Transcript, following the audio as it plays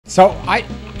So I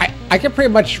can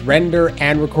pretty much render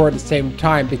and record at the same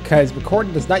time because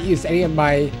recording does not use any of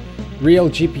my real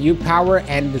GPU power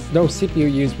and there's no CPU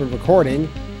used when recording.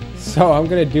 So I'm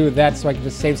gonna do that so I can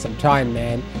just save some time,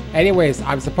 man. Anyways,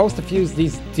 I'm supposed to fuse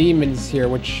these demons here,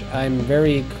 which I'm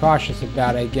very cautious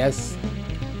about, I guess.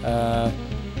 As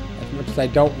much as I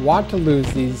don't want to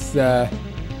lose these, I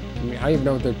mean, I don't even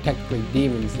know if they're technically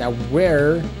demons. Now,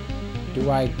 where do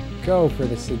I go for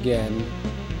this again?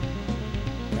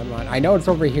 Come on, I know it's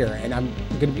over here, and I'm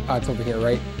gonna be, oh, it's over here,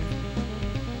 right?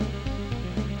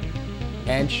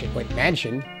 Mansion, wait,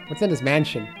 mansion? What's in this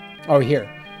mansion? Oh, here.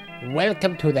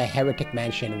 Welcome to the Heretic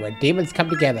Mansion, where demons come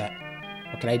together.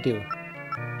 What can I do?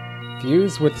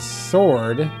 Fuse with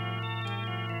sword.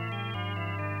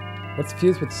 What's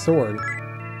fuse with sword?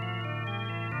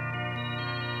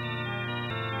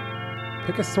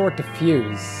 Pick a sword to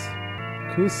fuse.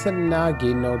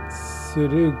 Kusanagi no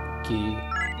Tsurugi.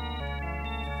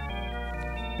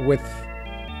 With...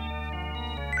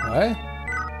 what?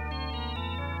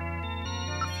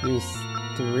 Fuse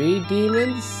 3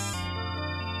 demons?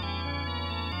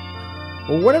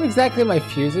 Well, what exactly am I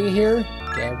fusing here?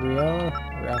 Gabriel,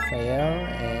 Raphael,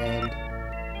 and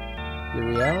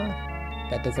Uriel?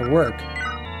 That doesn't work.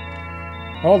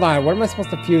 Hold on, what am I supposed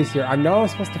to fuse here? I know I'm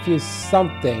supposed to fuse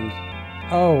something.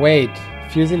 Oh, wait.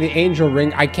 Fusing the angel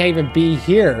ring. I can't even be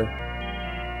here.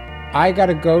 I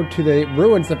gotta go to the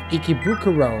ruins of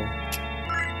Ikebukuro.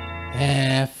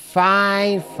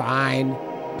 Fine.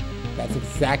 That's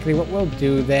exactly what we'll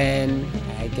do then.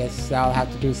 I guess I'll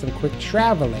have to do some quick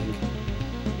traveling.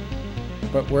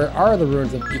 But where are the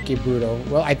ruins of Ikebukuro?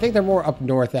 Well, I think they're more up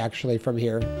north, actually, from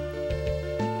here.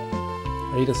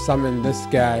 I need to summon this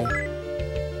guy.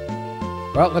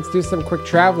 Well, let's do some quick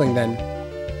traveling then.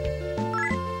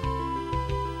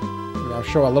 I'll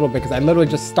show a little bit, because I literally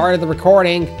just started the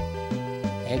recording.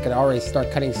 And could already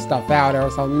start cutting stuff out, or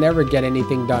else I'll never get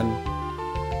anything done.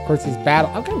 Of course, these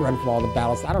battles... I'm gonna run from all the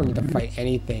battles. I don't need to fight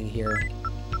anything here.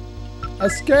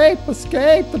 Escape!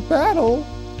 Escape the battle!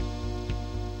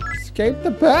 Escape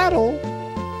the battle!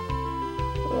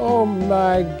 Oh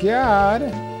my god!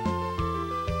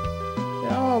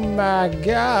 Oh my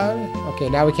god! Okay,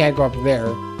 now we can't go up there.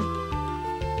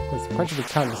 Because the question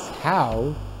becomes,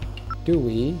 how do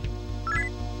we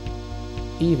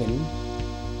even...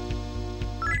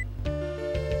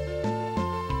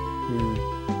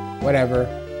 whatever.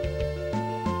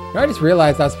 I just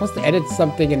realized I was supposed to edit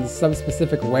something in some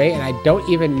specific way, and I don't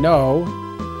even know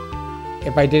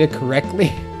if I did it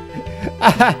correctly.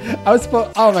 I was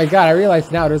supposed... oh my god, I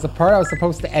realized now. There's a part I was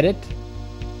supposed to edit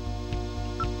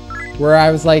where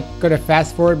I was like gonna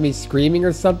fast forward me screaming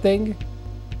or something.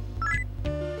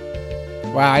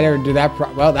 Wow, I never do that.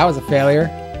 Well, that was a failure.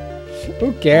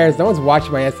 Who cares? No one's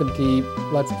watching my SMT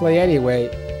Let's Play anyway.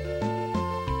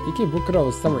 Ikebukuro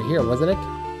was somewhere here, wasn't it?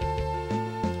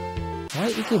 Why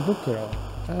Ikebukuro?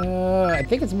 I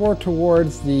think it's more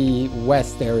towards the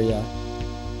west area.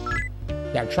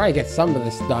 Yeah, I'm trying to get some of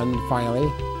this done, finally.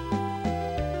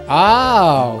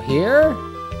 Oh, here?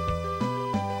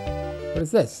 What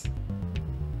is this?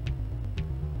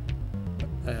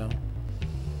 Oh.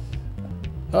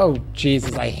 Oh,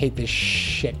 Jesus, I hate this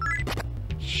shit.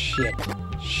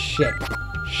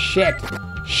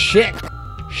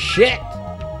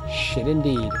 Shit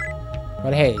indeed.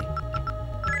 But hey,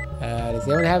 does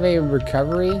anyone have a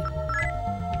recovery?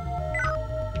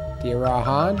 Dear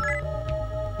Rahan?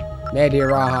 Man, dear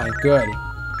Rahan, good.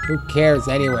 Who cares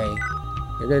anyway?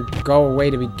 You're gonna go away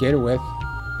to begin with.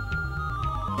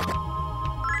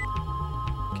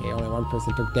 Okay, only one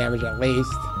person took damage at least.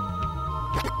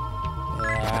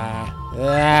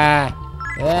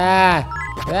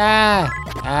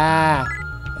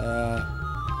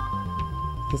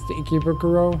 Is this the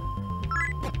Ikebukuro?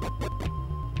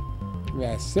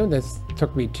 I assume this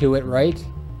took me to it, right?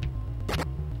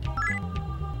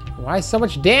 Why so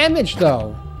much damage,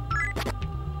 though?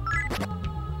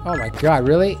 Oh my god,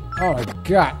 really? Oh my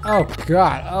god, oh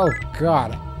god, oh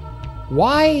god.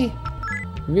 Why?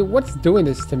 I mean, what's doing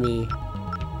this to me?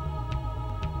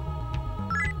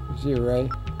 It's you, right?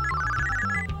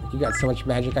 You got so much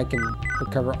magic, I can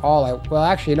recover all I... well,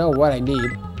 actually, you know what I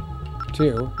need,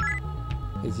 too?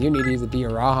 Is you need to use a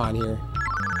Diarahan here.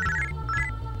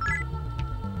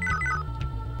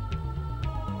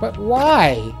 But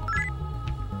why?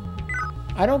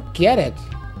 I don't get it.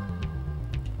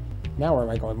 Now where am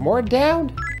I going? More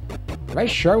down? Am I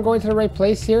sure I'm going to the right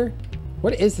place here?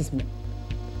 What is this? We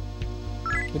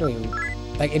don't even...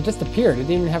 like, it just appeared. It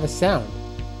didn't even have a sound.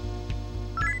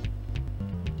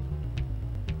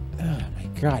 Oh my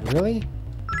god, really?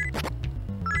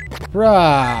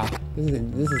 Bruh!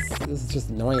 This is just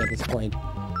annoying at this point.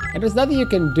 And there's nothing you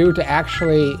can do to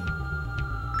actually,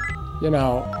 you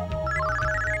know,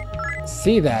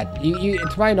 see that.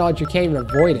 To my knowledge, you can't even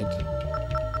avoid it.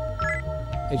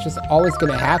 It's just always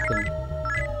going to happen.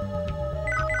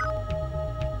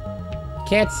 You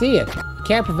can't see it. You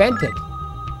can't prevent it.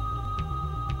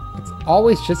 It's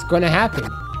always just going to happen.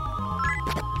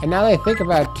 And now that I think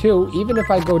about it too, even if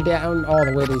I go down all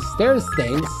the way to these stairs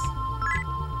things,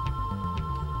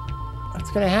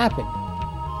 what's going to happen?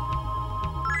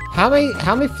 How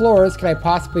many floors can I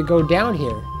possibly go down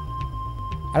here?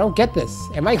 I don't get this.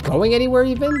 Am I going anywhere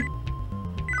even?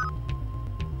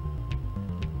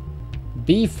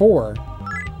 B4.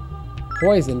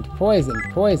 Poisoned, poisoned,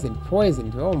 poisoned,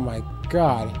 poisoned. Oh my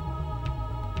god.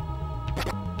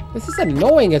 This is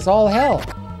annoying as all hell.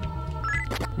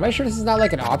 Am I sure this is not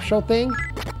like an optional thing?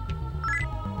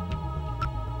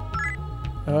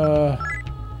 No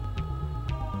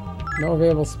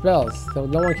available spells, so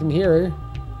no one can hear her.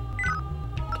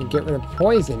 Can get rid of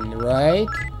poison, right?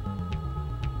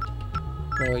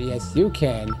 Well, yes, you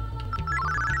can.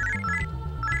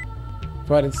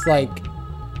 But it's like,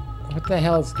 what the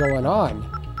hell is going on?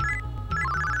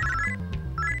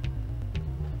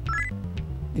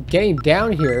 Getting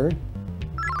down here,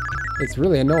 it's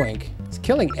really annoying. It's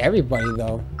killing everybody,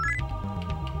 though.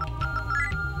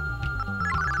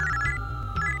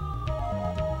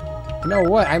 You know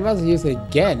what? I must use it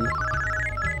again.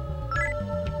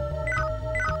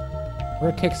 We're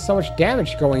gonna take so much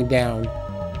damage going down.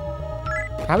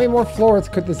 How many more floors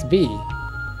could this be?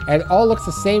 And it all looks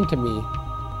the same to me.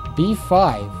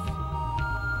 B5.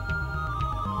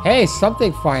 Hey,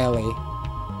 something finally.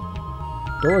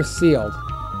 Door sealed.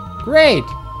 Great!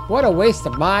 What a waste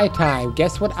of my time.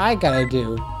 Guess what I gotta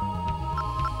do?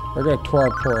 We're gonna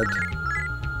teleport.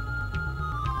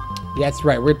 Yeah, that's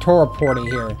right. We're teleporting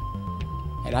here.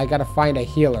 And I gotta find a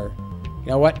healer. You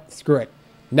know what? Screw it.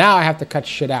 Now I have to cut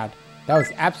shit out. That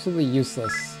was absolutely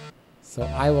useless. So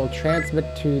I will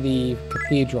transmit to the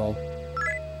cathedral.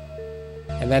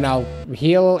 And then I'll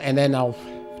heal, and then I'll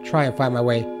try and find my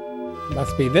way.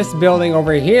 Must be this building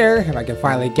over here, if I can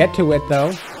finally get to it,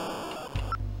 though.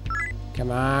 Come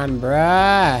on,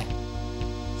 bruh.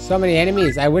 So many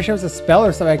enemies. I wish there was a spell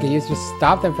or something I could use to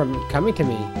stop them from coming to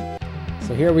me.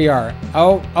 So here we are.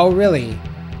 Oh, really?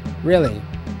 Really?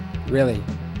 Really?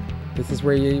 This is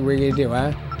where you're gonna do,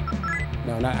 huh?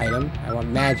 No, not item. I want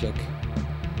magic.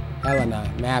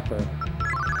 Helena, mapper.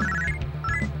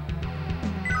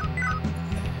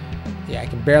 Yeah, I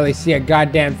can barely see a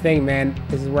goddamn thing, man.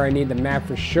 This is where I need the map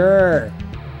for sure.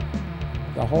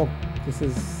 This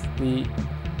is the...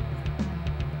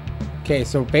 Okay,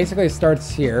 so basically it starts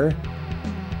here.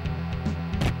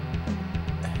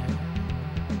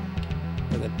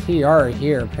 There's a TR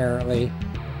here, apparently.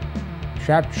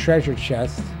 Trapped treasure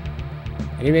chest.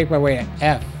 I need to make my way to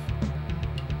F.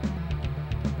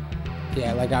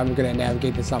 Yeah, like I'm gonna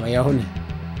navigate this on my own.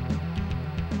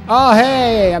 Oh,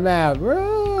 hey, I'm out. Woo!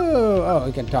 Oh,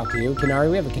 we can talk to you. Canary,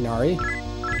 we have a canary.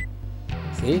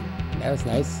 See? That was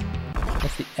nice.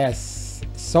 What's the S?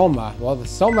 Soma. Well, the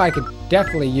Soma I could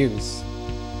definitely use.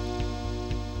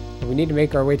 But we need to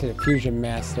make our way to the Fusion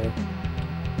Master.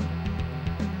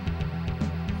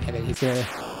 And then he's gonna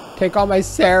take all my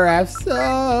Seraphs.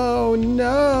 Oh,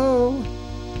 no.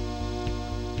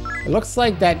 It looks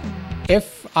like that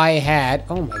if I had...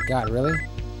 Oh my god, really?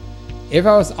 If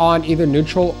I was on either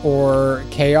neutral or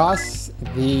chaos,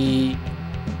 the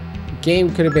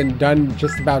game could have been done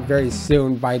just about very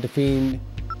soon by defeating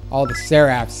all the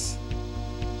Seraphs.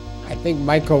 I think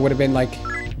Michael would have been like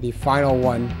the final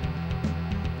one.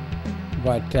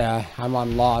 But I'm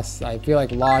on Lost. I feel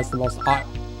like Law is the most...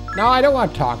 No, I don't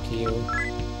want to talk to you.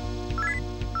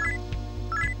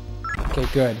 Okay,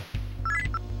 good.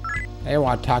 I don't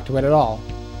want to talk to it at all.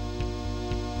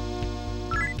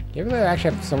 Maybe I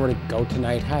actually have somewhere to go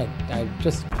tonight. I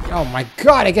just... Oh my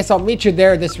god, I guess I'll meet you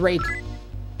there at this rate.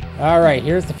 Alright,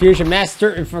 here's the Fusion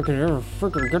Master. If I could ever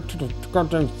freaking get to the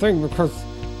goddamn thing, because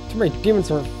too many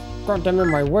demons are goddamn in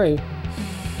my way.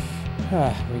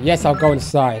 Yes, I'll go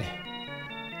inside.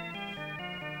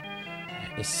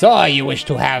 I saw you wish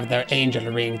to have the angel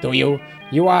ring, do you?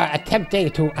 You are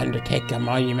attempting to undertake a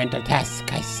monumental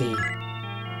task, I see.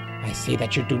 I see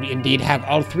that you do indeed have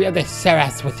all three of the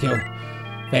Seraphs with you.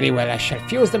 Very well, I shall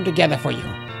fuse them together for you.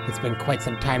 It's been quite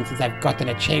some time since I've gotten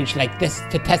a chance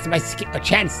to test my skill.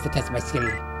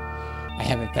 I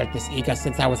haven't felt this eager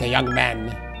since I was a young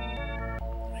man.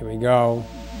 Here we go.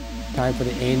 Time for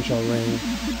the angel ring.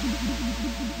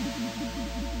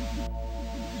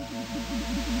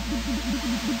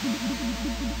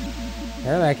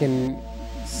 Apparently I can...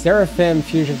 Seraphim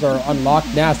fusions are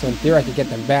unlocked now, so in theory I can get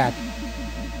them back.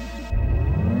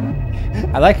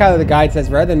 I like how the guide says,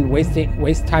 rather than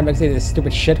waste time exiting this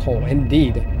stupid shithole.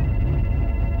 Indeed.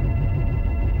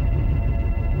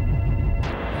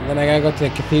 And then I gotta go to the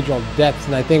cathedral depths,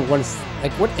 and I think once,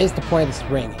 like, what is the point of this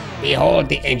ring? Behold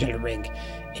the angel ring.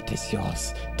 It is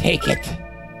yours. Take it.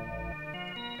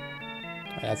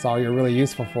 That's all you're really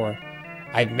useful for.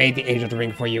 I've made the angel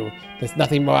ring for you. There's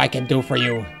nothing more I can do for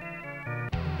you.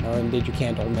 No, indeed you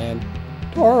can't, old man.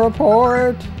 Tour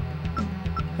report.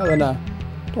 Helena.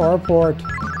 Tour report.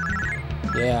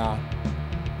 Yeah.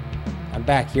 I'm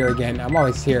back here again. I'm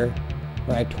always here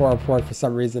when I tour report for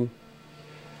some reason.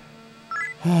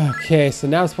 Okay, so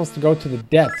now I'm supposed to go to the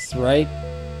depths, right?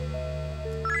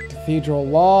 Cathedral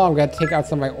Law. I'm gonna take out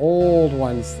some of my old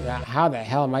ones. How the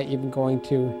hell am I even going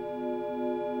to...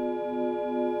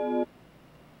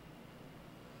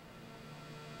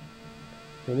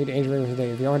 You need the angel ring. If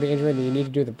you don't have the angel ring, then you need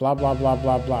to do the blah blah blah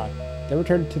blah blah. Then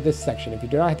return to this section. If you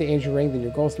do not have the angel ring, then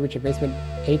your goal is to reach a basement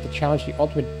 8 to challenge the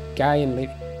ultimate Gaian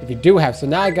leader. If you do have, so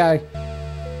now I got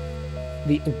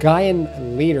the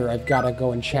Gaian leader. I've got to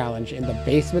go and challenge in the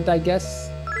basement, I guess.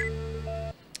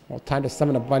 Well, time to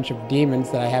summon a bunch of demons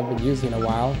that I haven't been using in a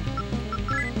while.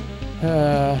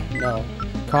 No.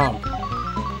 Comp.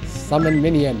 Summon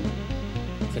minion.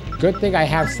 It's a good thing I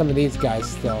have some of these guys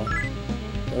still.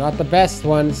 They're not the best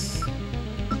ones.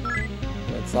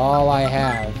 That's all I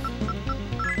have.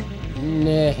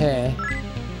 Nah.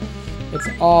 It's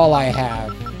all I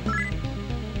have.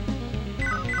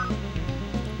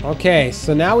 Okay,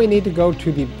 so now we need to go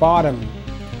to the bottom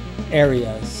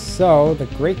area. So, the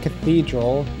Great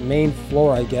Cathedral, main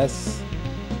floor, I guess.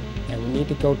 And we need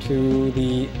to go to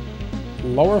the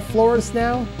lower floors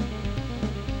now.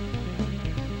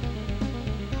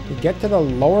 To get to the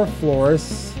lower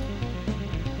floors...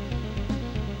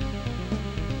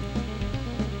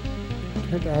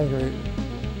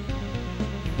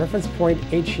 Reference point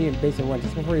HE and basement 1.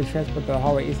 Just before you transport the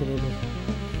hallway east of it.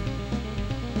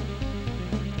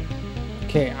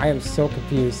 Okay, I am so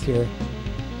confused here.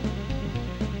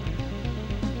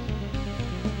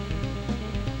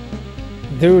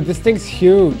 Dude, this thing's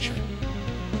huge.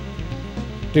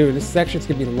 Dude, this section's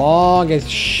gonna be long as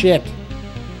shit.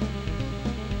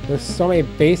 There's so many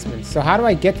basements. So how do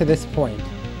I get to this point?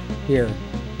 Here.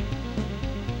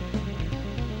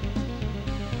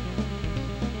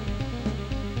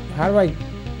 How do I...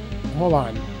 Hold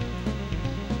on.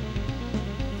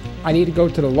 I need to go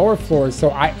to the lower floors,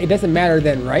 so it doesn't matter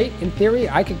then, right? In theory,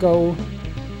 I could go...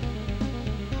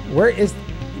 Where is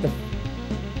the...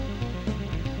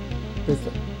 There's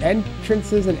the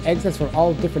entrances and exits from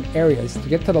all different areas. To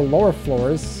get to the lower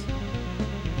floors...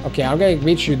 Okay, I'm gonna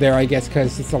meet you there, I guess,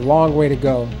 because it's a long way to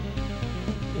go.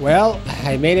 Well,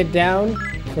 I made it down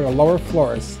to the lower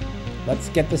floors. Let's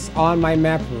get this on my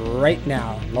map right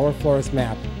now. Lower floors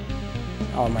map.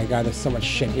 Oh my god, there's so much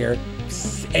shit here.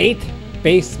 8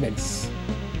 basements.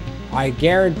 I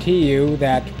guarantee you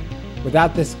that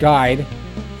without this guide,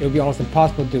 it would be almost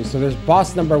impossible to do. So there's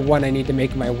boss number 1 I need to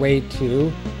make my way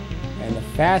to. And the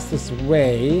fastest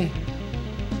way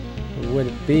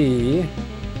would be...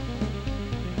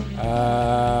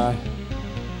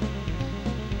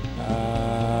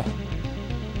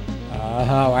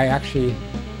 I actually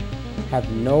have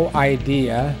no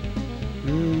idea.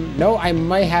 No, I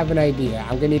might have an idea.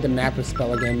 I'm gonna need the mapper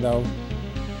spell again, though.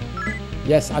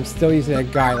 Yes, I'm still using a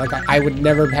guide. Like, I would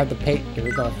never have the paint. There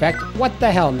was no effect. What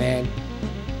the hell, man?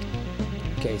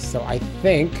 Okay, so I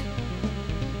think...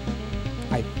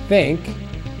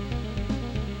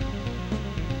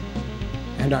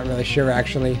 I'm not really sure,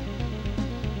 actually,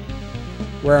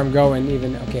 where I'm going,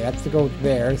 even. Okay, that's to go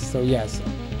there. So, yes,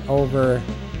 over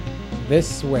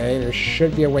this way. There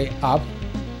should be a way up.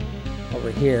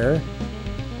 Over here.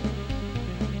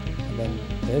 And then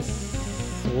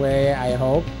this way, I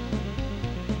hope.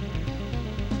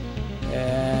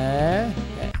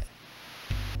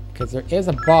 Because there is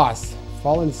a boss,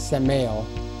 Fallen Samael.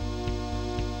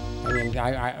 I mean,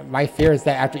 my fear is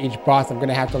that after each boss, I'm going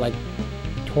to have to, like,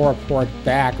 teleport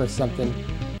back or something.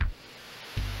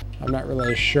 I'm not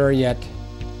really sure yet.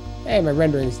 Hey, my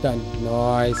rendering's done.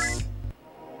 Nice.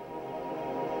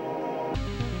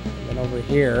 And then over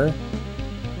here.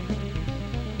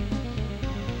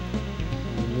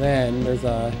 And then there's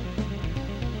a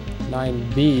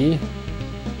 9B.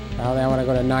 I want to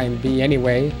go to 9B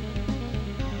anyway.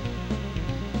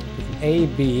 There's an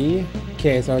AB.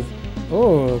 Okay, so it's...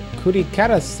 Oh,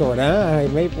 Kurikara sword, huh? I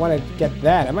may want to get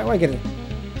that. I might want to get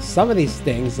some of these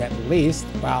things at least.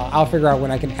 Well, I'll figure out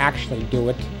when I can actually do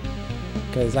it.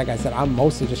 Because, like I said, I'm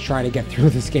mostly just trying to get through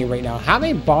this game right now. How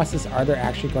many bosses are there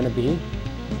actually going to be?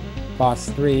 Boss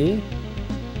 3.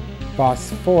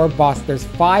 Boss 4, there's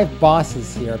 5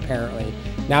 bosses here apparently.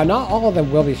 Now, not all of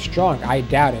them will be strong, I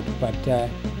doubt it, but, okay,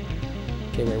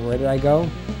 wait, where did I go?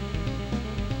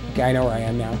 Okay, I know where I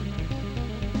am now.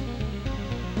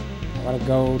 I want to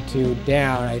go to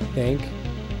down, I think.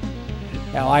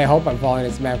 Hell, I hope I'm following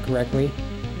this map correctly.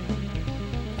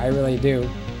 I really do.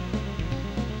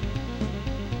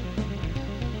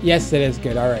 Yes, it is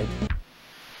good, alright.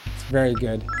 It's very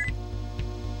good.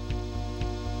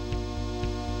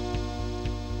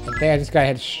 I think I just gotta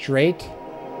head straight.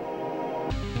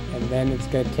 And then it's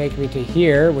gonna take me to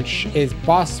here, which is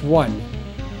boss 1.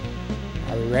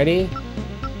 Are we ready?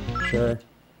 Sure.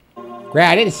 Great,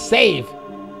 I didn't save!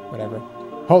 Whatever.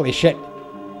 Holy shit.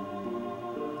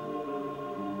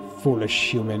 Foolish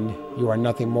human, you are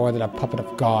nothing more than a puppet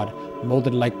of God,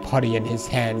 molded like putty in his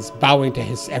hands, bowing to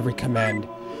his every command.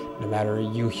 No matter,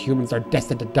 you humans are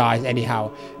destined to die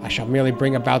anyhow. I shall merely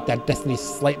bring about that destiny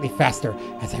slightly faster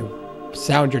as I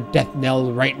sound your death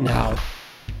knell right now.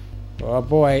 Oh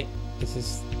boy, this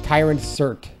is Tyrant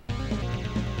Cert.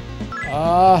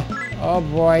 Oh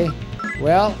boy.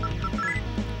 Well,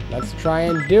 let's try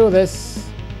and do this.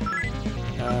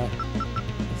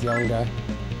 Zionga,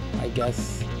 I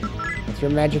guess. What's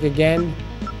your magic again?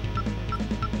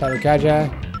 Tarukaja.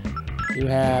 You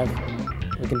have...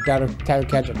 We can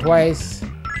Tarukaja twice.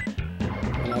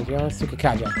 And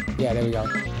Sukakaja. Yeah, there we go.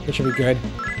 This should be good.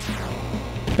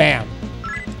 Bam!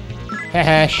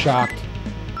 Haha, shocked.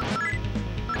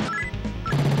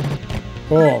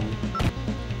 Boom.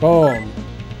 Boom.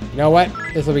 You know what?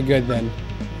 This will be good then.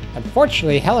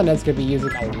 Unfortunately, Helena's going to be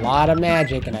using a lot of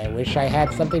magic, and I wish I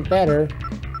had something better.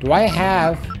 Do I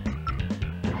have...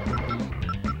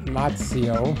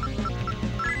 Matsio?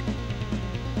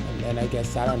 And then I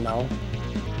guess, I don't know.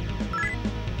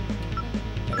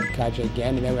 Kaja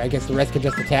again, and then I guess the rest could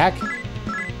just attack?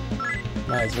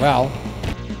 Might as well.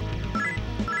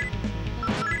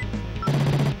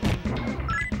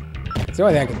 It's the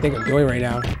only thing I can think of doing right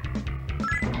now.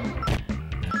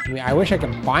 I mean, I wish I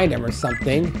could bind him or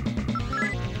something.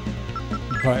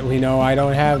 But we know I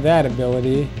don't have that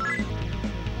ability.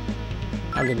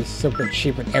 I'm gonna be super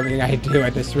cheap with everything I do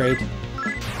at this rate.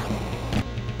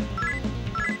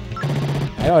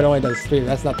 I know it only does 3, but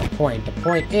that's not the point. The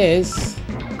point is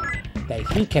that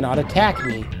he cannot attack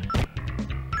me.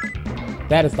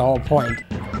 That is the whole point.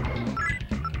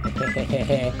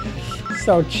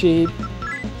 So cheap.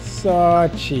 So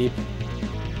cheap.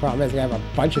 Problem is I have a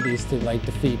bunch of these to like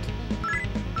defeat.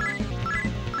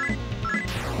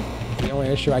 The only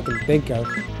issue I can think of.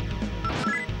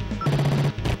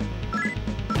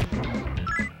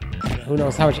 Who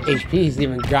knows how much HP he's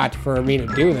even got for me to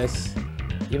do this.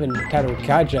 Even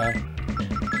Tarukaja.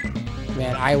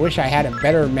 Man, I wish I had a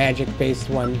better magic-based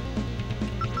one.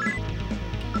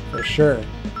 For sure.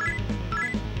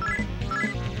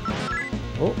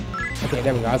 Oh, okay,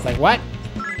 there we go. I was like, what?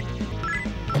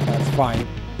 That's fine.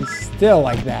 He's still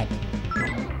like that.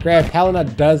 Great, if Helena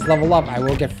does level up, I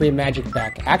will get free magic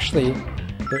back. Actually,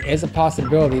 there is a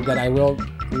possibility that I will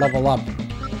level up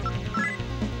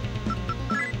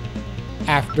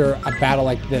after a battle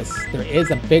like this. There is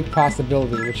a big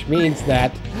possibility, which means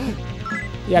that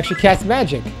he actually casts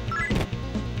magic.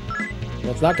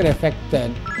 Well, it's not going to affect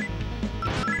the...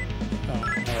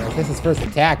 Oh, this is first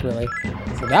attack, really.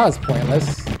 So that was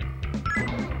pointless.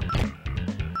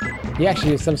 He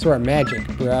actually used some sort of magic,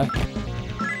 bruh.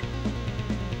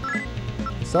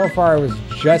 So far, it was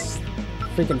just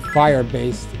freaking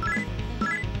fire-based.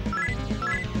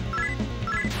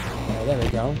 Right, there we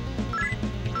go.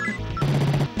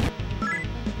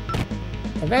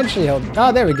 Eventually he'll...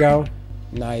 Oh, there we go.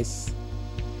 Nice.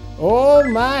 Oh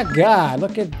my god,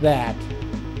 look at that.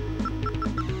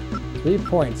 3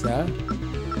 points, huh?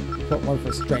 Put 1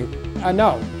 for strength.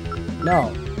 No.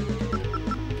 No.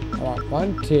 I want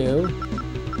 1, 2,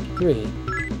 3.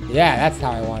 Yeah, that's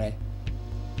how I want it.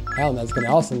 Helena's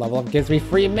gonna also level up. Gives me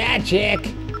free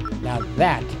magic! Now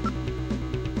that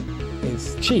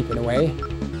is cheap in a way.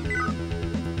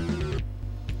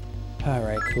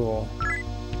 Alright, cool.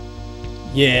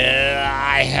 Yeah,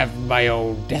 I have my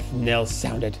own death knell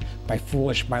sounded by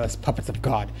foolish, mindless puppets of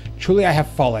God. Truly I have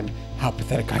fallen. How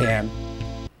pathetic I am.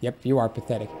 Yep, you are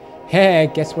pathetic.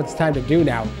 Hey, guess what it's time to do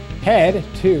now? Head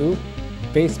to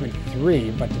basement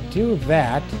 3, but to do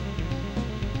that...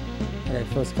 Alright,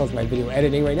 first close my video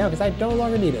editing right now because I no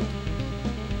longer need it.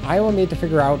 I will need to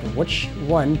figure out which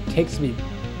one takes me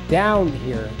down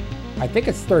here. I think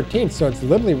it's 13, so it's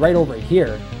literally right over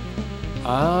here.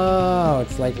 Oh,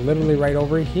 it's like literally right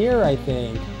over here, I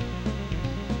think.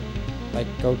 Like,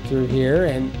 go through here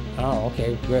and... Oh,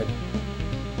 okay, good.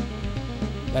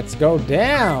 Let's go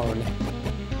down.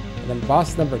 And then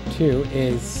boss number 2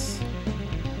 is...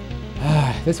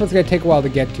 this one's going to take a while to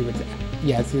get to.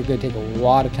 It's going to take a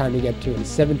lot of time to get to. And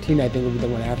 17, I think, will be the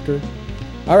one after.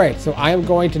 Alright, so I am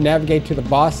going to navigate to the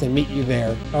boss and meet you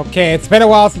there. Okay, it's been a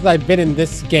while since I've been in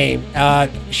this game.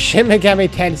 Shin Megami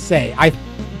Tensei. I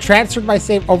transferred my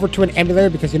save over to an emulator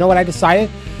because you know what I decided?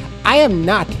 I am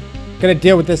not going to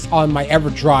deal with this on my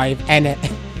EverDrive. And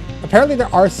apparently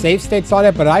there are save states on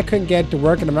it, but I couldn't get it to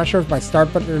work. And I'm not sure if my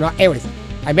start button or not. Anyways,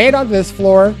 I made it onto this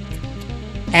floor.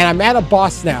 And I'm at a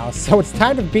boss now. So it's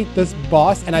time to beat this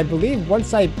boss. And I believe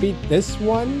once I beat this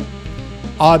one,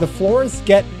 the floors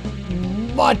get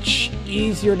much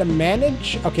easier to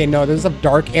manage. Okay, no, there's a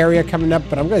dark area coming up,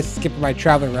 but I'm going to skip my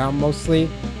traveling around mostly.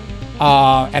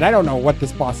 And I don't know what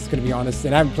this boss is going to be, honest.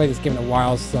 And I haven't played this game in a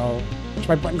while, so... Which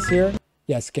my buttons here?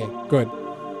 Yes, okay, good.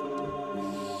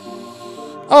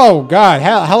 Oh, God.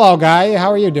 Hello, guy. How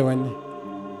are you doing?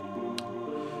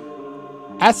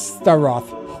 Astaroth.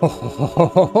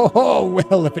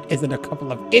 Well, if it isn't a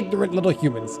couple of ignorant little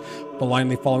humans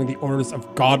blindly following the orders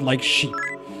of godlike sheep.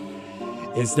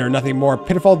 Is there nothing more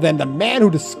pitiful than the man who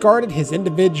discarded his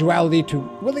individuality to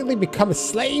willingly become a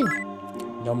slave?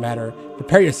 No matter.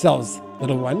 Prepare yourselves,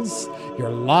 little ones. Your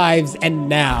lives end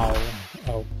now.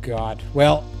 Oh, God.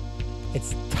 Well,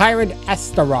 it's Tyrant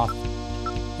Astaroth.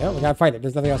 Yeah, we gotta fight it.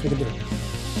 There's nothing else we can do.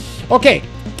 Okay.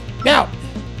 Now.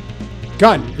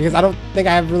 Gun. Because I don't think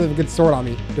I have really a good sword on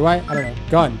me. Do I? I don't know.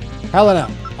 Gun. Helena.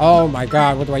 Oh, my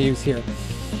God. What do I use here?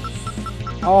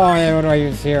 Oh, yeah, what do I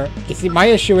use here? You see, my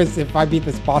issue is if I beat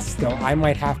this boss still, I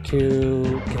might have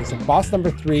to... Okay, so boss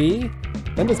number 3,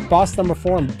 then there's boss number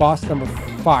 4 and boss number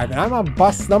 5. And I'm on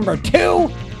boss number 2?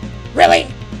 Really?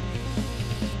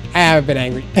 I have been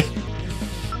angry.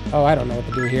 Oh, I don't know what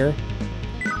to do here.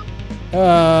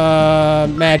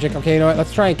 Magic. Okay, you know what?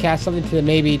 Let's try and cast something to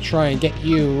maybe try and get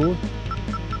you.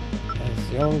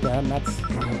 Sionga, that's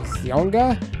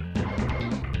Sionga?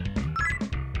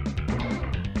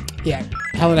 Yeah,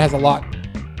 Helena has a lot.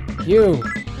 You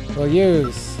will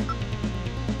use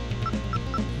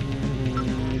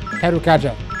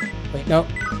Perukaja. Wait, no.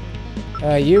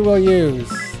 You will use...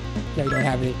 No, you don't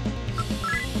have any.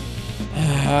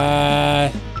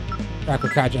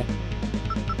 Rakukaja.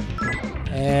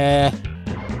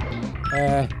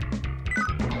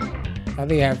 I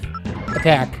think you have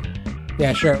attack.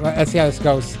 Yeah, sure. Let's see how this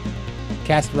goes.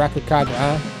 Cast Rakukaja,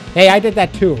 huh? Hey, I did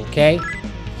that too, okay?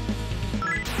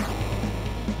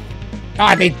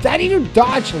 Ah, they didn't even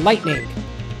dodge lightning.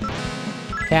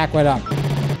 Attack went up.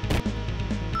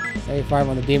 75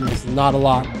 on the demon is not a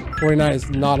lot. 49 is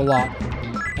not a lot.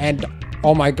 And,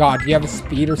 oh my God, do you have a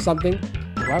speed or something?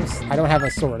 I don't have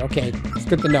a sword. Okay, it's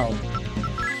good to know.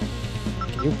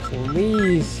 Can you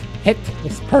please hit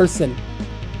this person?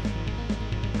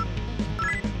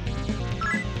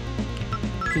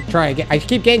 Keep trying. I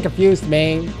keep getting confused,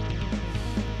 man.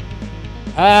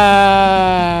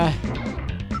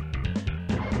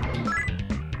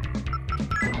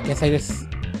 Guess I just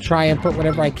try and put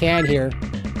whatever I can here.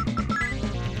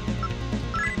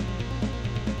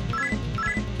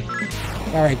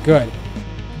 Alright, good.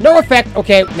 No effect!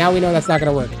 Okay, now we know that's not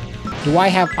gonna work. Do I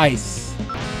have ice?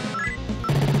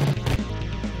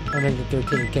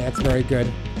 113. Okay, that's very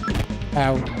good.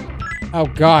 Ow. Oh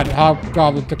god,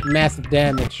 Hobgoblin took massive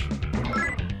damage.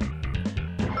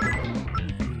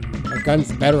 My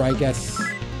gun's better, I guess.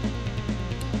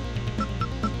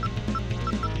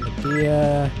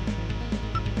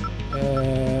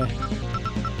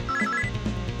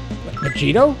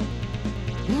 Vegito?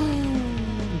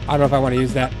 I don't know if I want to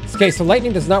use that. Okay, so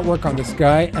lightning does not work on this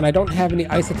guy, and I don't have any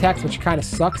ice attacks, which kind of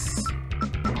sucks.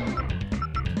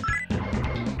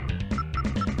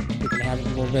 We can have it a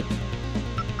little bit.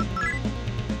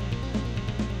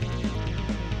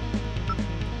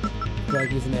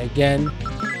 Like using it again.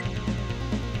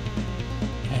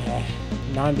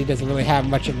 Nandi doesn't really have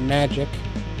much of magic.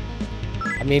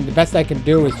 I mean, the best I can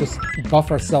do is just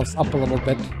buff ourselves up a little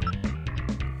bit.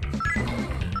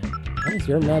 What is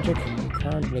your magic?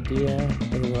 Medea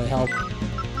doesn't really help.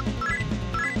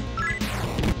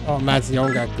 Oh,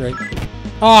 Mazionga, great.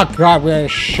 Oh god, we're in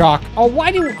shock. Oh,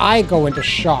 why do I go into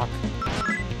shock?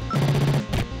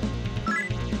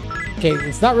 Okay,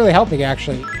 it's not really helping,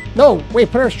 actually. No,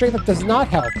 wait, put our strength up does not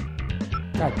help.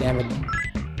 God damn it.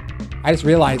 I just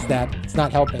realized that. It's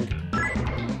not helping.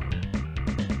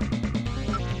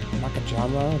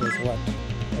 Makajama, there's what?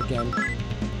 Again.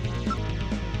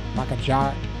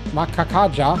 Makakaja.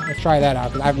 Let's try that out,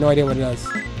 because I have no idea what it does.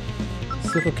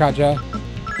 Sukukaja.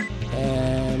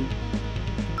 And...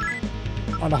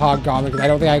 on the Hobgoblin, because I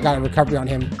don't think I got a recovery on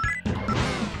him.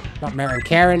 Not Marin.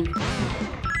 Karen.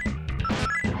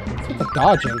 What's with the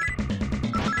dodging?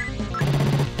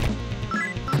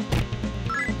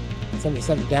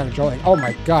 77 damage rolling. Oh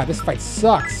my god, this fight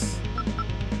sucks.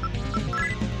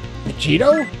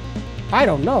 Vegito? I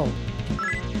don't know.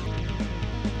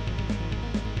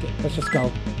 Okay, let's just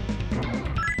go.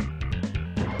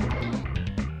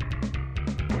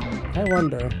 I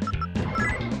wonder.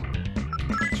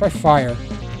 Let's try fire.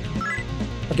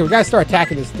 Okay, we gotta start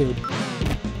attacking this dude.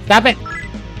 Stop it!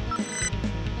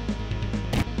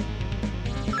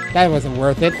 That wasn't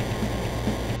worth it.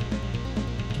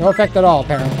 No effect at all,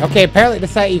 apparently. Okay, apparently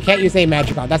this side you can't use a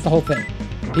magic on. That's the whole thing.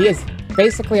 He is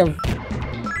basically a...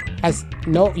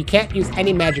 You can't use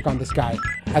any magic on this guy.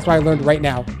 That's what I learned right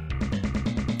now.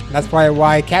 That's probably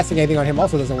why casting anything on him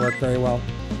also doesn't work very well.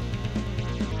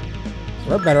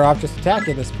 So we're better off just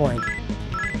attacking at this point.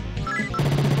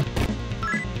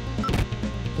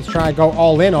 Just trying to go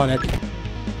all in on it.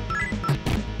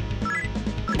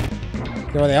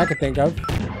 The only thing I could think of.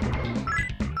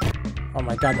 Oh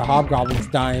my god, the hobgoblin's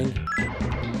dying.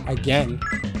 Again.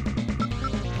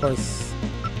 Of course.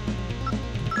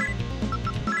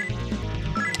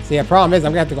 See, the problem is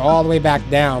I'm gonna have to go all the way back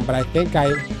down, but I think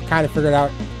I kind of figured out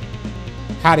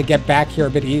how to get back here a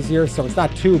bit easier, so it's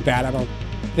not too bad, I don't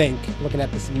think, looking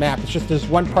at this map. It's just there's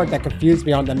one part that confused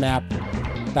me on the map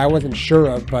that I wasn't sure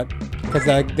of, but because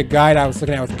the guide I was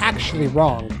looking at was actually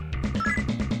wrong.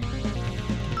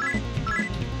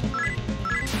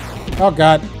 Oh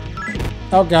god.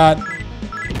 Oh god.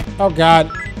 Oh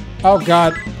god. Oh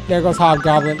god. There goes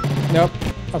Hobgoblin. Nope.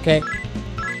 Okay.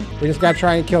 We just gotta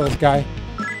try and kill this guy.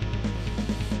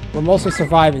 We're mostly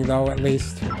surviving though, at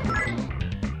least.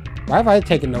 Why have I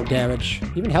taken no damage?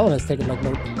 Even Helen has taken like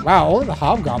no... Wow, only the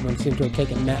Hobgoblin seem to have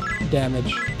taken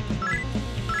damage.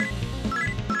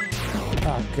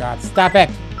 Oh god, stop it!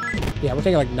 Yeah, we're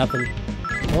taking like nothing.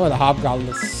 Only the Hobgoblin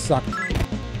that sucked.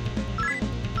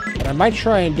 What I might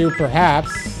try and do,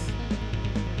 perhaps...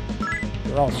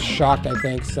 They're all shocked, I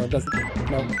think, so it doesn't...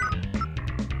 Nope.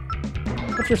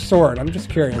 What's your sword? I'm just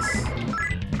curious.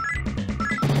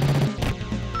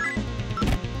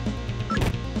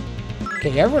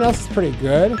 Okay, everyone else is pretty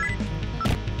good.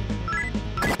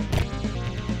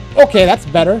 Okay, that's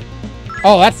better.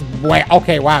 Oh, that's way...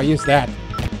 Okay, wow, use that.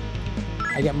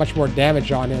 I get much more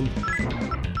damage on him.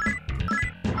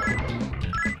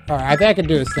 Alright, I think I can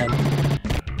do this then.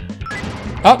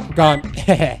 Oh, gone.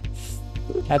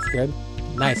 That's good.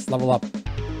 Nice, level up.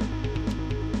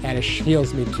 And it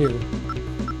heals me too.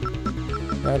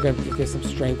 I'm gonna give some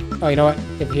strength. Oh, you know what?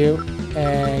 Give you,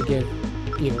 and give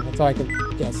you. That's all I can...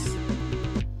 Yes.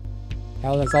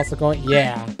 Helen's also going...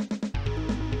 Yeah.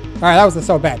 Alright, that wasn't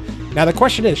so bad. Now the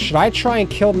question is, should I try and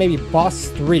kill maybe boss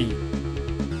 3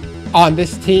 on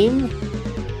this team?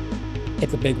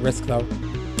 It's a big risk though.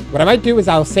 What I might do is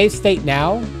I'll save state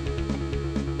now.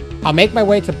 I'll make my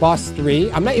way to boss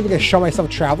 3. I'm not even going to show myself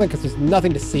traveling because there's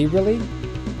nothing to see really.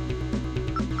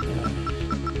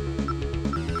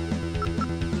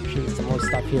 Should get some more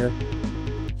stuff here.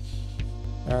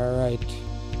 Alright.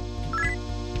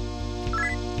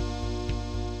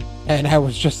 And I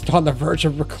was just on the verge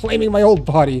of reclaiming my old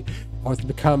body. I was to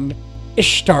become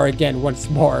Ishtar again once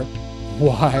more.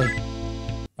 Why?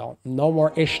 Well, no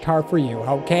more Ishtar for you,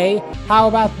 okay? How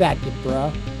about that, you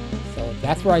bruh? So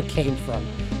that's where I came from.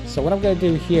 So what I'm going to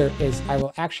do here is I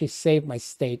will actually save my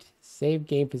state. Save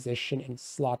game position in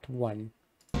slot 1.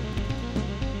 Yeah,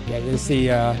 you're going to see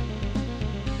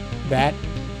that.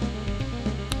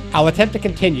 I'll attempt to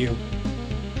continue.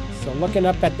 So looking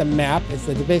up at the map, it's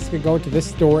basically going to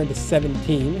this door into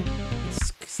 17.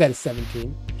 It says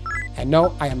 17. And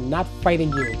no, I am not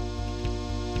fighting you.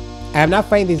 I am not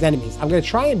fighting these enemies. I'm going to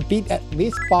try and beat at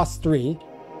least boss 3.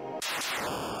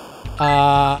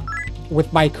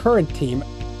 With my current team.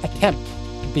 Attempt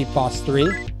to beat boss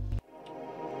 3.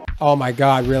 Oh my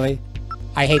god, really?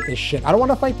 I hate this shit. I don't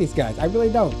want to fight these guys. I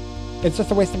really don't. It's just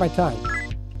a waste of my time.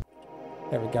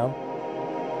 There we go.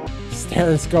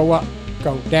 Stairs go up.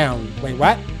 Go down. Wait,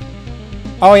 what?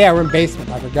 Oh yeah, we're in basement.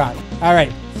 I forgot.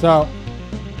 Alright, so...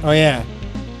 Oh yeah.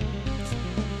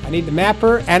 I need the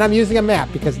mapper, and I'm using a map,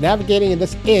 because navigating in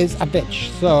this is a bitch.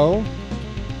 So...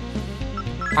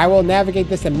 I will navigate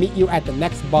this and meet you at the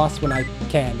next boss when I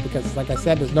can, because like I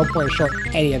said, there's no point in showing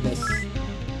any of this.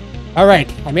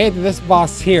 Alright, I made it to this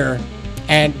boss here,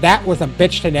 and that was a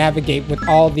bitch to navigate with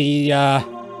all the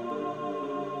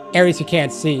areas you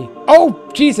can't see.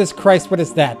 Oh, Jesus Christ, what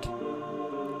is that?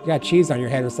 You got cheese on your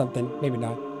head or something. Maybe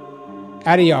not.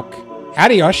 Adiok.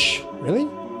 Adios? Really?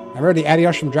 I remember the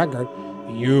Adios from Dragon Guard.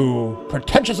 You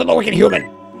pretentious and wicked human!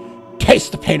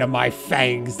 Taste the pain of my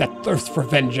fangs that thirst for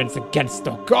vengeance against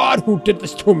the god who did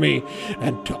this to me,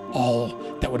 and to all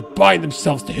that would bind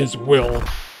themselves to his will.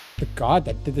 the god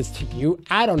that did this to you.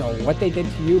 I don't know what they did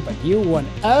to you, but you one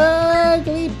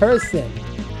ugly person.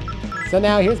 So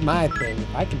now here's my thing.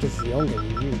 If I could just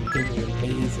Zionga you, it would be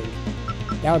amazing.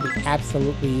 That would be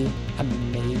absolutely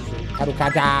amazing.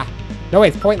 Harukaja! No,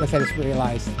 it's pointless, I just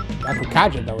realized.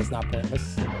 Harukaja, though, is not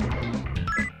pointless.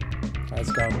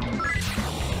 Let's go.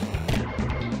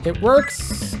 It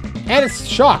works, and it's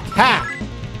shocked. Ha!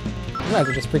 You guys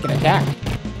are just freaking attack.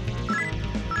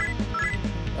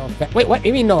 No effect. Wait, what?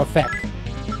 You mean no effect?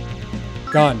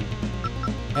 Gun.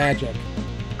 Magic.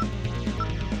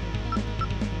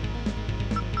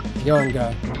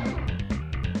 Yonga.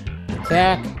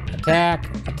 Attack,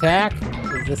 attack, attack.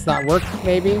 Does this not work,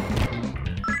 maybe?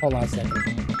 Hold on a second.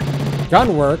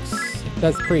 Gun works.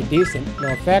 Does pretty decent. No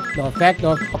effect, no effect,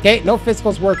 no... Okay, no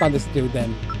physicals work on this dude,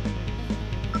 then.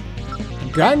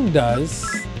 Gun does.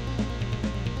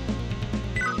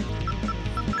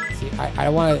 See, I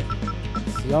want to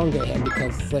Zionga him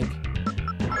because it's like...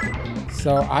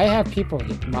 So, I have people...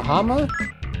 Mahama?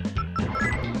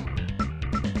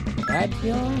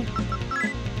 Radyon?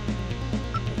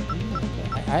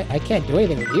 I can't do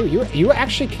anything with you. You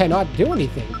actually cannot do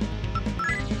anything.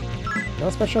 No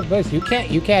special abilities. You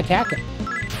can't attack him.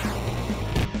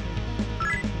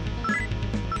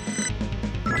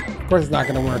 Of course it's not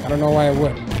gonna work. I don't know why it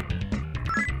would.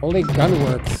 Only gun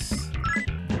works.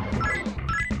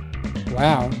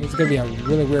 Wow, this is gonna be a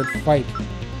really weird fight.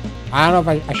 I don't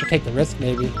know if I should take the risk,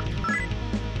 maybe.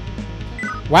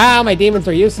 Wow, my demons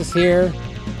are useless here.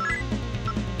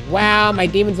 Wow, my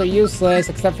demons are useless,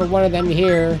 except for one of them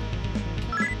here.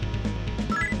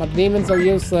 My demons are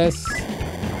useless.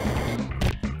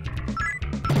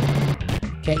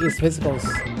 Can't use physicals.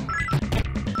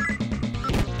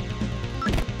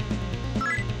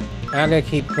 I'm gonna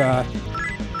keep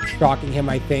shocking him,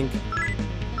 I think.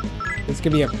 This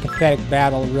could be a pathetic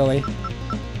battle, really.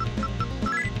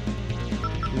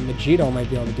 Vegito might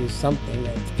be able to do something.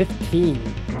 It's 15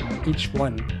 each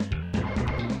one.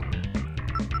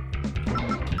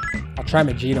 I'll try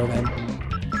Vegito then.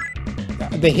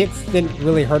 The hits didn't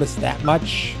really hurt us that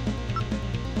much.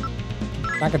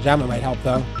 Nakajama might help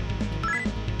though.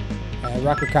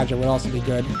 Rakukaja would also be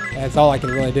good. That's all I can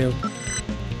really do.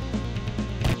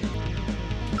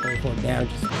 24 down,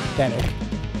 just pathetic.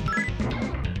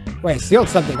 Wait, I sealed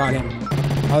something on him. I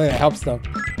don't think that helps though.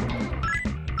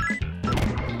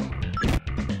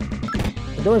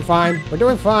 We're doing fine. We're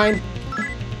doing fine.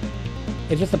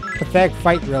 It's just a pathetic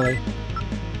fight, really.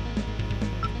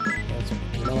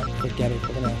 You know what? Forget it.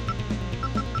 We're gonna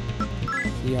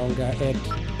Zionga it.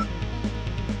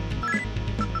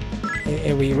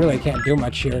 We really can't do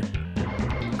much here.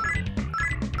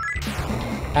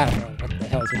 I don't know what the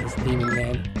hell is with this demon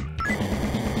man.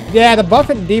 Yeah, the buff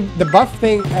and the buff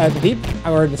thing,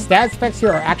 the stat specs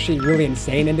here are actually really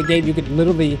insane in the game. You could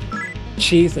literally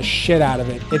cheese the shit out of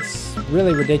it. It's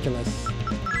really ridiculous.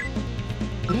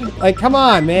 Like, come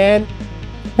on, man.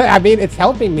 I mean, it's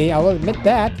helping me. I'll admit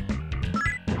that.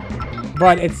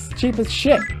 But it's cheap as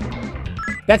shit.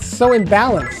 That's so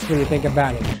imbalanced when you think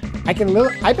about it. I've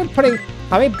been putting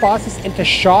how many bosses into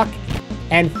shock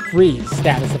and freeze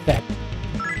status effect.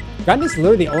 Gun is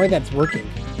literally the only that's working.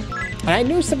 And I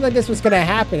knew something like this was going to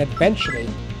happen eventually.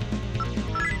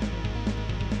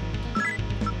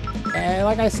 And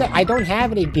like I said, I don't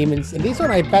have any demons, and these are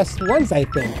my best ones, I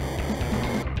think.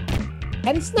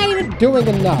 And it's not even doing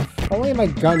enough. Only my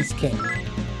guns can.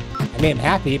 I mean, I'm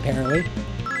happy, apparently.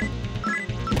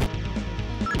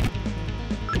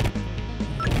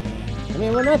 I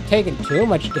mean, we're not taking too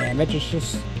much damage. It's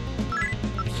just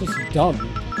dumb.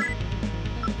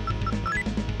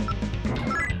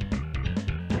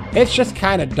 It's just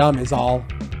kind of dumb is all.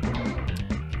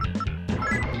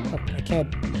 Look, I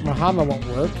can't... Mahama won't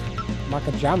work.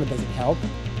 Makajama doesn't help.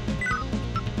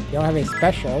 You don't have any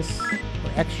specials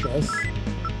or extras.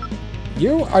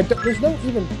 You are... There's no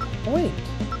even point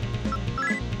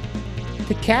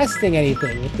to casting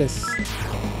anything with this.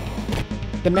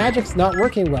 The magic's not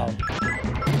working well.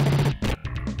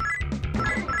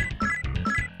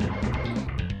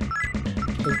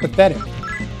 It's pathetic.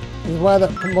 This is one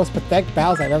of the most pathetic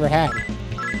battles I've ever had.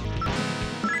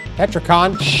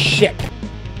 Petricon? Shit!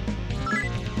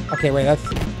 Okay, wait, that's...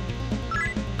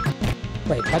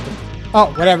 Wait,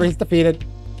 oh, whatever, he's defeated.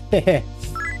 And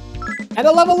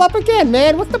a level up again,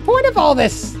 man! What's the point of all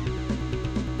this?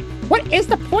 What is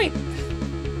the point?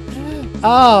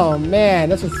 Oh, man,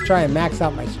 let's just try and max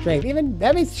out my strength. Even,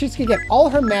 that means she's gonna get all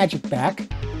her magic back.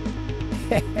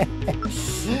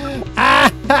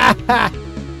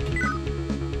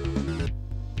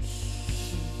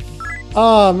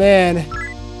 Oh, man.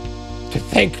 To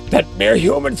think that mere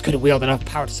humans could wield enough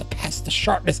power to surpass the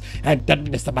sharpness and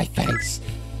deadness of my fangs.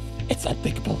 It's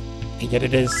unthinkable, and yet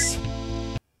it is.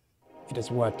 It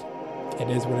is what? It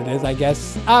is what it is, I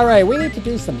guess. Alright, we need to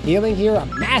do some healing here, a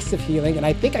massive healing, and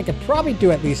I think I could probably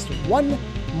do at least one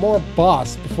more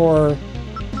boss before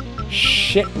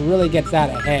shit really gets out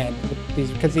of hand.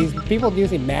 Because these people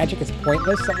using magic is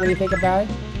pointless, when you think about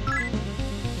it.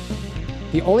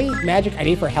 The only magic I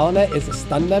need for Helena is to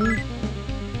stun them.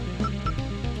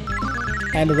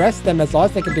 And the rest of them, as long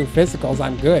as they can do physicals,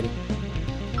 I'm good.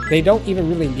 They don't even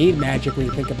really need magic when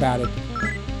you think about it.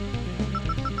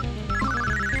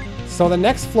 So the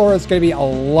next floor is going to be a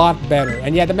lot better.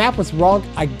 And yeah, the map was wrong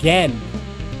again.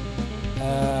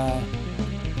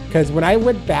 Because when I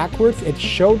went backwards, it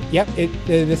showed, yep,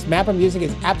 this map I'm using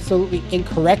is absolutely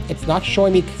incorrect. It's not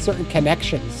showing me certain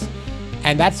connections.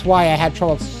 And that's why I had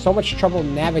so much trouble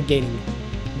navigating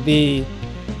the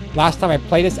last time I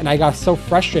played this, and I got so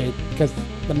frustrated because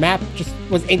the map just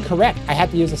was incorrect. I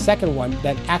had to use a second one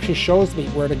that actually shows me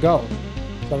where to go.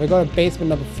 So if I go to basement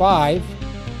number 5,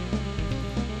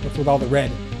 what's with all the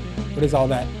red? What is all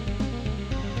that?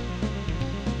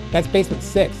 That's basement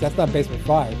 6. That's not basement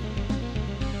 5.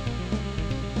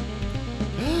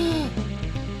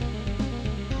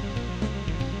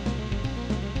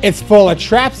 It's full of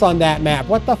traps on that map.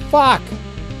 What the fuck?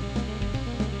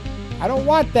 I don't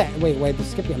want that. Wait, they're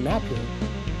skipping a map here.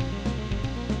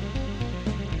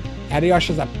 Adios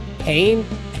is a pain.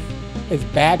 It's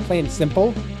bad, plain and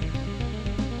simple.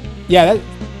 Yeah,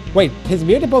 wait, his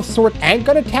immune to both sword and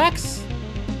gun attacks?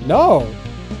 No.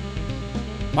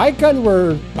 My gun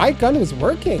was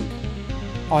working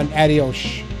on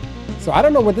Adios. So I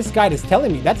don't know what this guide is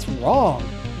telling me. That's wrong.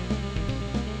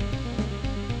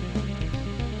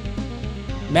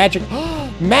 Magic,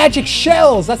 magic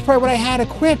shells! That's probably what I had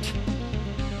equipped.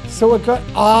 So it got,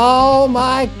 oh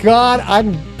my god,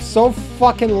 I'm so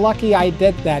fucking lucky I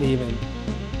did that even.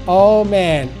 Oh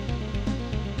man.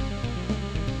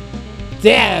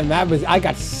 Damn, I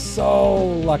got so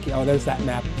lucky. Oh, there's that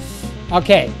map.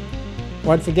 Okay,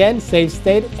 once again, save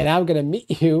state, and I'm gonna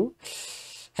meet you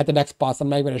at the next boss. I'm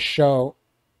not even gonna show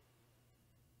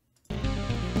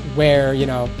where, you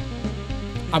know,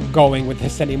 I'm going with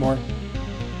this anymore.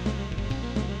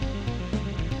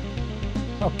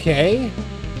 Okay.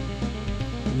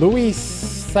 Louis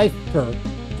Cypher.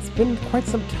 It's been quite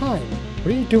some time. What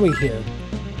are you doing here?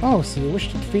 Oh, so you wish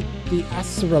to defeat the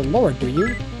Asura Lord, do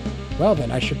you? Well then,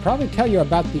 I should probably tell you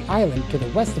about the island to the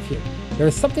west of here. There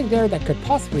is something there that could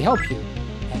possibly help you.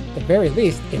 At the very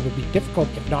least, it would be difficult,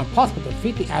 if not impossible, to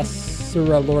defeat the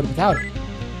Asura Lord without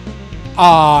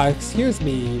it. Excuse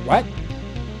me, what?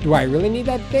 Do I really need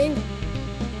that thing?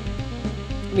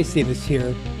 Let me see this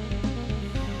here.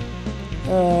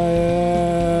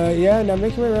 Yeah, now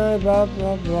make your way blah,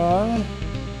 blah, blah.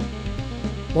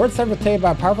 Lord Cypher will tell you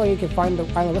about how powerful you can find the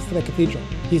island west of the cathedral.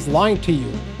 He's lying to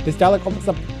you. This dialogue opens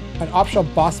up an optional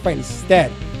boss fight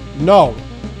instead. No.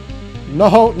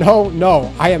 No, no,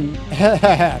 no. I am...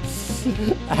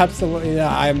 Absolutely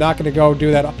not. I am not going to go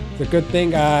do that. It's a good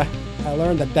thing I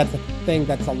learned that that's a thing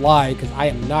that's a lie, because I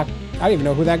am not... I don't even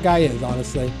know who that guy is,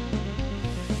 honestly.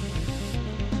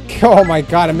 Oh my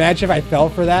god, imagine if I fell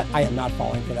for that. I am not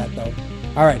falling for that, though.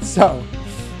 Alright, so...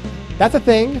 That's a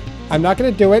thing. I'm not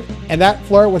going to do it. And that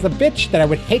floor was a bitch that I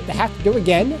would hate to have to do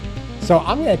again. So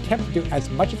I'm going to attempt to do as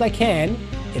much as I can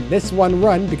in this one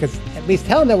run, because at least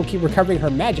Helena will keep recovering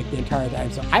her magic the entire time.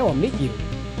 So I will meet you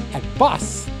at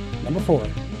boss number 4.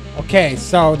 Okay,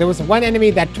 so there was one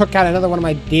enemy that took out another one of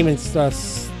my demons.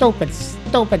 Stupid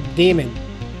demon.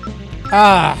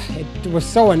 It was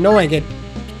so annoying. It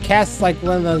casts like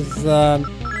one of those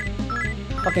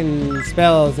fucking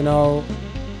spells, you know.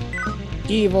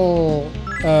 Evil,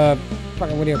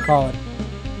 fucking, what do you call it?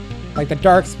 Like the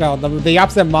dark spell, the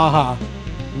opposite of Maha.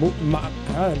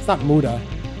 It's not Muda.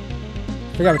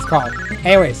 I forget what it's called.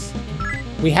 Anyways,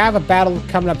 we have a battle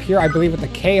coming up here, I believe, with the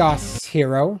Chaos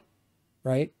Hero,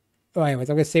 right? Oh, anyways,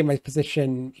 I'm gonna save my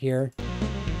position here,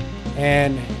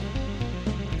 and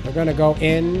we're gonna go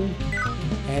in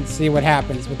and see what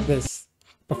happens with this.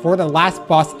 Before the last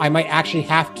boss, I might actually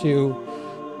have to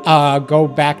go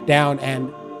back down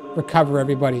and recover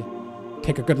everybody.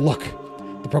 Take a good look.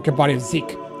 The broken body of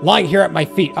Zeke, lying here at my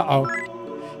feet. Uh-oh.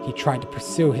 He tried to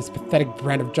pursue his pathetic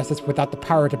brand of justice without the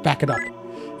power to back it up.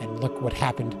 And look what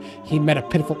happened. He met a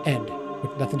pitiful end,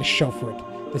 with nothing to show for it.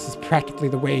 This is practically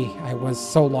the way I was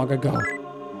so long ago.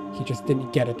 He just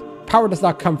didn't get it. Power does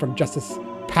not come from justice.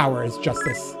 Power is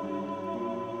justice.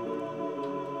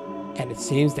 And it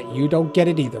seems that you don't get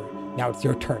it either. Now it's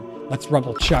your turn. Let's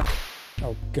rumble, Chuck.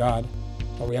 Oh, God.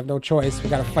 Oh, we have no choice. We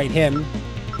gotta fight him.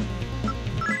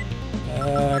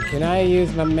 Can I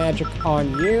use my magic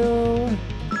on you?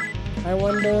 I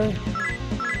wonder.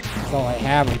 That's all I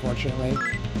have, unfortunately.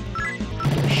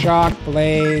 Shock,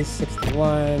 Blaze,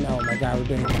 61. Oh my god,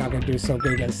 we're not gonna do so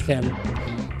good against him.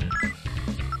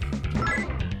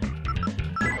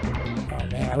 Oh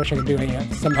man, I wish I could do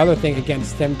some other thing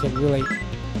against him to really...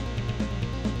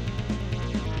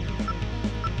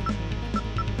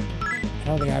 I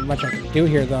don't think I have much I can do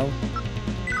here, though.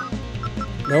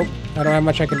 Nope, I don't have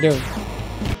much I can do.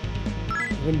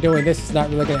 Even doing this is not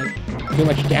really gonna do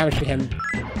much damage to him.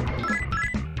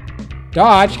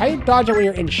 Dodge? How do you dodge it when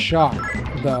you're in shock,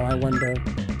 though, I wonder?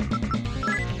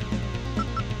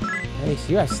 At least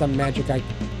you have some magic I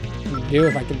can do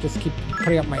if I can just keep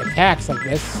putting up my attacks like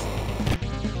this.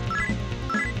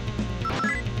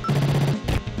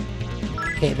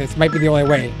 Okay, this might be the only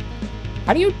way.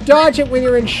 How do you dodge it when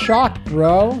you're in shock,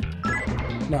 bro?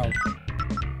 No.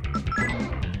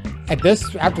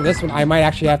 After this one, I might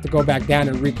actually have to go back down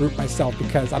and regroup myself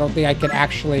because I don't think I can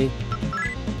actually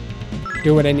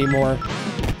do it anymore.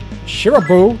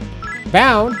 Shiraboo!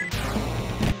 Bound!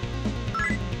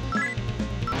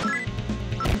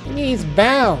 He's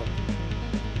bound!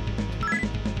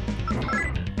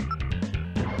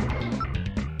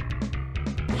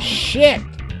 Shit!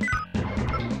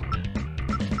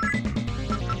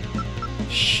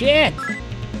 Shit!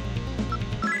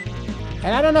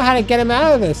 And I don't know how to get him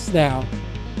out of this now.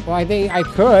 Well, I think I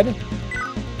could.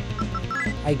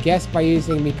 I guess by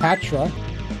using me Patra.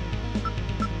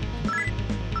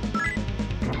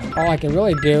 All I can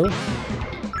really do.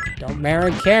 Don't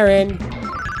marry Karen.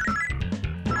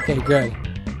 Okay, good.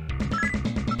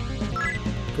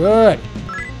 Good.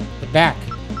 We're back.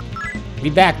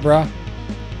 We back, bruh.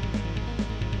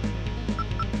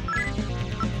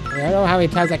 I don't know how many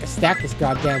times I can stack this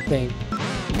goddamn thing.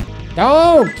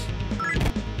 Don't!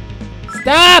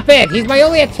 Stop it! He's my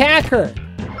only attacker!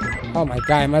 Oh my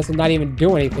god, I must not even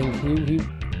do anything.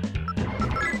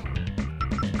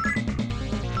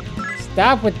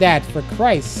 Stop with that, for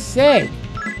Christ's sake!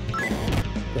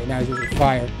 Okay, now he's using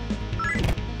fire.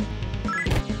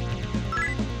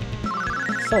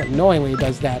 It's so annoying when he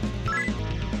does that.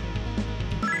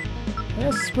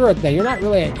 Well, screw it then, you're not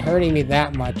really hurting me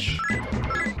that much.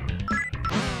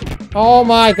 Oh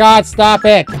my god, stop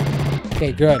it!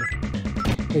 Okay, good.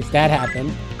 At least that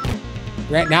happened.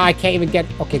 Right now I can't even get...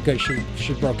 Okay, good,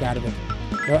 she broke out of it.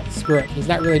 Oh, screw it, he's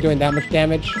not really doing that much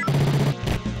damage.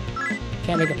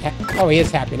 Can't make him oh, he is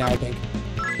happy now, I think.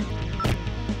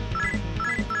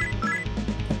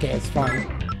 Okay, it's fine.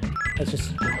 Let's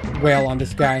just wail on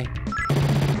this guy.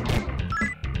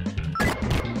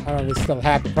 I don't know if he's still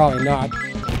happy. Probably not.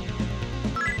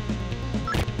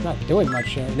 Not doing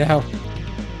much right now.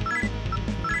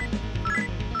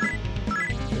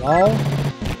 Lol.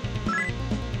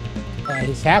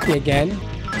 He's happy again.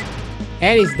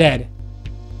 And he's dead.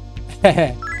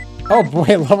 Oh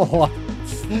boy, level up.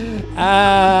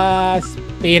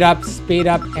 Speed up,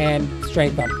 and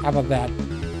strength up. How about that?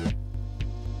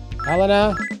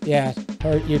 Helena? Yeah,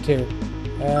 hurt you too.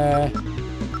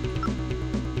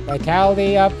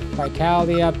 Vitality up,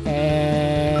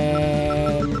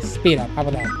 and speed up. How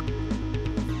about that?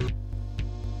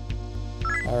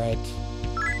 Alright.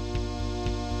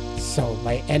 So,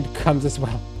 my end comes as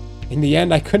well. In the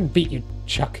end, I couldn't beat you,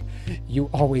 Chuck. You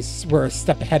always were a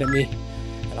step ahead of me.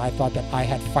 And I thought that I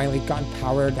had finally gotten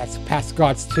power that's past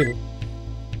gods too.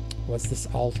 Was this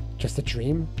all just a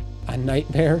dream? A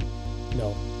nightmare?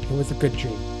 No, it was a good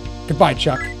dream. Goodbye,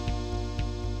 Chuck.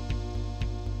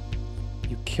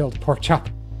 You killed poor Chuck.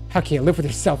 How can you live with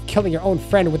yourself, killing your own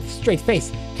friend with a straight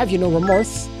face? Have you no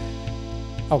remorse?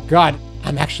 Oh god,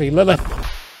 I'm actually Lilith.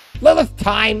 Lilith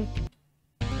time!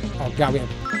 Oh god, we have...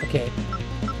 Okay.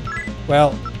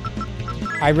 Well...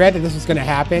 I read that this was going to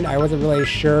happen. I wasn't really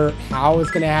sure how it was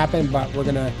going to happen, but we're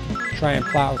going to try and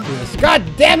plow through this. God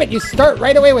damn it! You start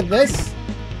right away with this?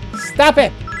 Stop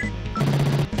it!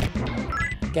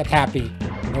 Get happy.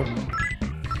 Nope.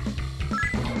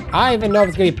 I don't even know if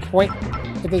it's going to be point...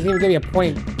 If there's even going to be a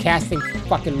point casting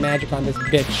fucking magic on this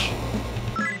bitch.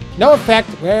 No effect.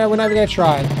 We're not even going to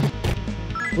try.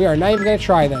 We are not even going to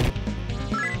try then.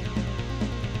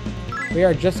 We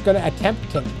are just going to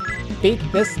attempt to beat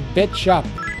this bitch up.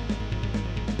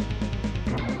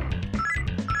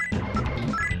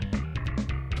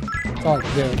 That's all I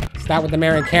can do. Stop with the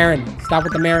Mare and Karen. Stop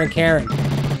with the Mare and Karen.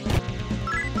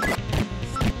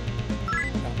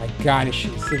 Oh my god, she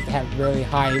seems to have a really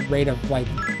high rate of, like...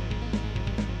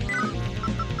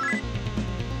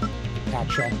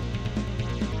 Patra.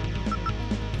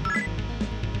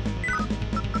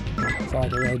 That's all I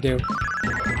can really do.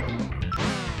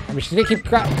 I mean, she's gonna keep...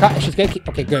 She's gonna keep...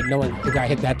 Okay, good. No one... The guy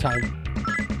hit that time.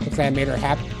 Looks like I made her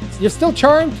happy. You're still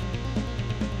charmed?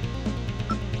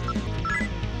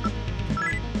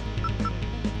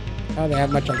 I don't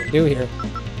have much I can do here.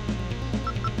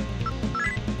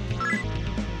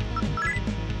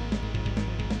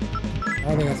 I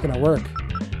don't think that's gonna work.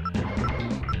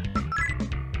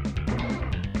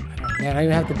 Oh, man, I don't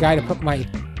even have the guy to put my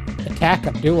attack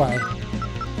up, do I?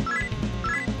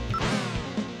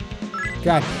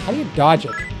 God, how do you dodge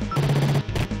it?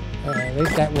 At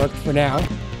least that worked for now.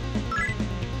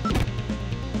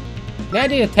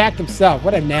 Nandy attacked himself.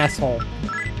 What an asshole.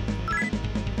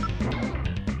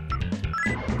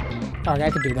 Oh, I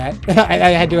could do that.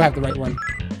 I do have the right one.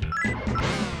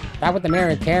 Not with the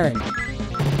Mary Karen.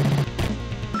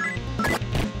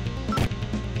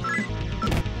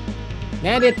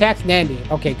 Nandy attacks Nandy.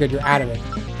 Okay, good. You're out of it.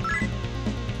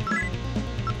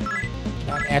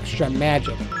 Got extra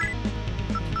magic.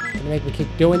 Gonna make me keep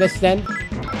doing this then?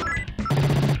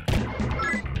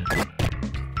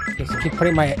 Just keep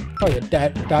putting my... Oh, you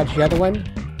dodged the other one?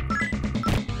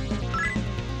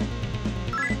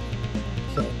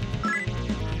 Okay.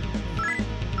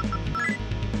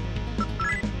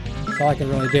 That's all I can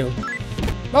really do.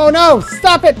 Oh no!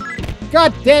 Stop it!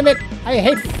 God damn it! I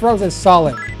hate frozen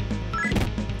solid.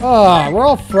 Oh, we're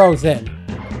all frozen.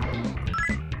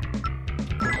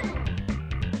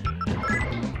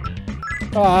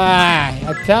 Ah,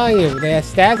 I tell you, the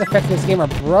stats effects in this game are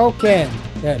broken.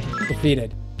 Good,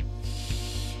 defeated.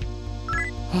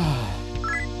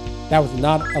 That was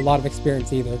not a lot of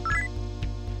experience either.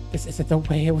 This isn't the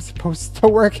way it was supposed to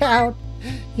work out.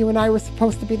 You and I were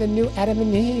supposed to be the new Adam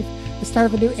and Eve, the start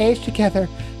of a new age together,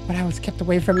 but I was kept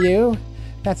away from you.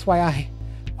 That's why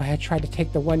I tried to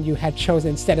take the one you had chosen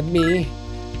instead of me.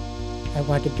 I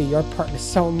wanted to be your partner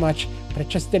so much, but it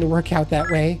just didn't work out that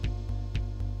way.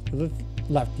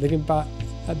 Left, leaving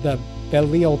the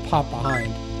Belial pop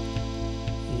behind.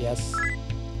 Yes.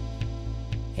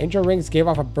 Angel rings gave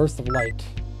off a burst of light.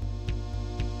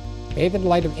 Bathed in the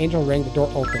light of Angel ring, the door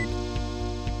opened.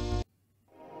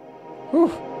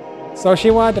 Whew. So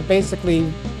she wanted to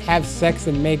basically have sex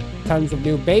and make tons of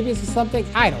new babies or something?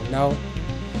 I don't know.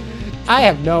 I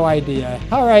have no idea.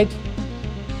 Alright.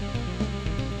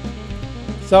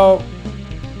 So,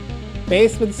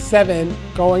 basement 7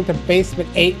 going to basement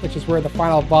 8, which is where the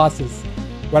final boss is.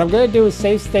 What I'm going to do is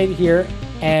save state here,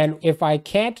 and if I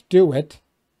can't do it,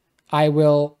 I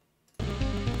will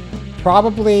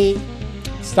probably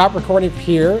stop recording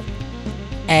here,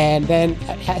 and then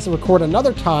has to record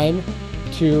another time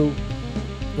to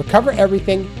recover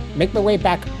everything, make my way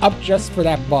back up just for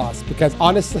that boss, because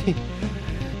honestly,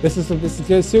 this is going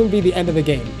to soon be the end of the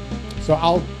game. So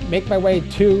I'll make my way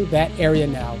to that area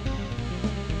now.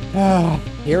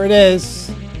 Here it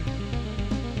is.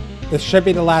 This should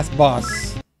be the last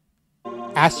boss.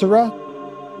 Asura?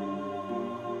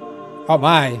 Oh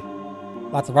my.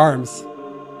 Lots of arms.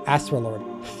 Asura Lord.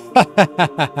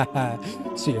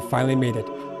 So you finally made it.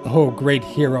 Oh, great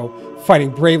hero.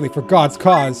 Fighting bravely for God's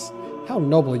cause. How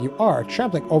noble you are,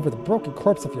 trampling over the broken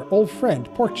corpse of your old friend,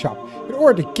 Porkchop, in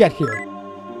order to get here.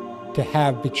 To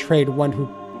have betrayed one who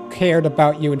cared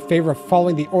about you in favor of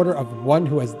following the order of one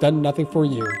who has done nothing for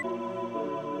you.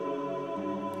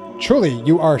 Truly,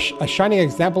 you are a shining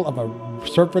example of a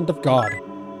servant of God.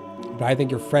 But I think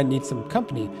your friend needs some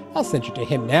company. I'll send you to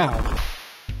him now.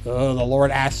 Oh, the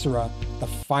Lord Asura, the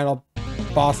final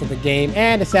boss of the game.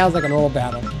 And it sounds like a normal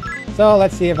battle. So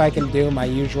let's see if I can do my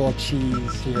usual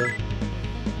cheese here.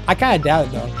 I kind of doubt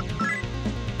it though.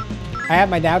 I have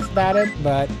my doubts about it,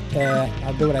 but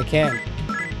I'll do what I can.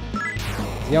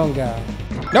 Yonga.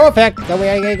 No effect! No way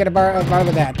I ain't gonna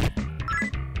bother that.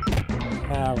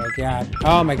 Oh my god.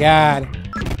 Oh my god.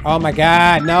 Oh my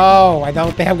god. No! I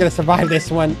don't think I'm gonna survive this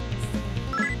one.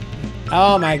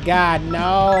 Oh my god,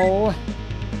 no!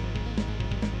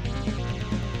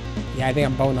 Yeah, I think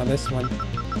I'm boned on this one.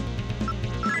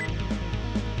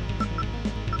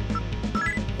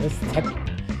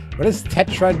 What does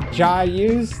Tetra Jaw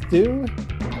do?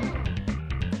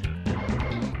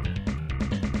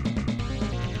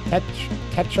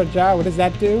 Tetra Jaw, what does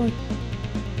that do?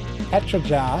 Tetra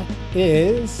Jaw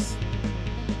is...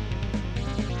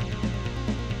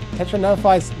 Tetra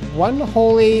nullifies one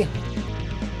holy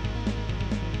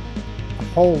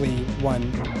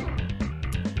one.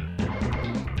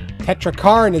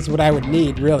 Tetrakarn is what I would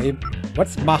need, really.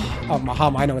 What's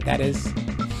Maham? I know what that is.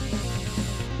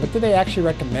 What do they actually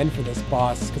recommend for this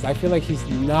boss? Because I feel like he's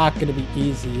not going to be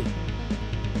easy.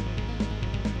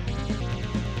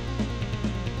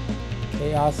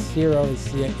 Chaos Hero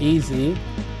is easy.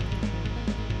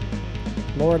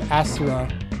 Lord Asura.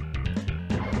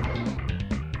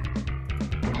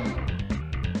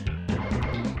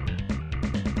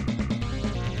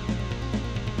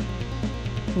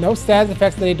 No status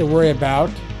effects I need to worry about.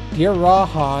 Dear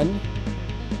Rahan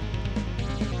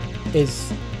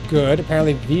is good.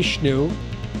 Apparently Vishnu.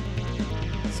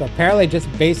 So apparently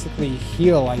just basically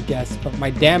heal, I guess. But my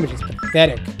damage is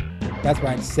pathetic. That's what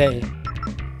I'd say.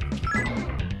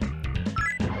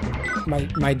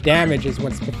 My damage is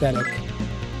what's pathetic.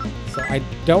 So I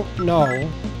don't know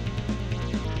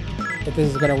if this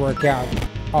is going to work out.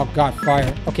 Oh god,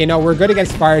 fire. Okay, no, we're good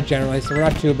against fire generally, so we're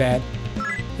not too bad.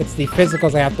 It's the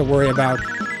physicals I have to worry about.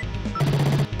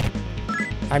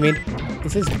 I mean,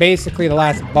 this is basically the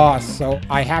last boss, so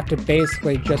I have to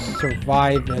basically just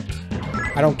survive it.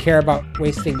 I don't care about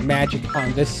wasting magic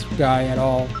on this guy at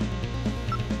all.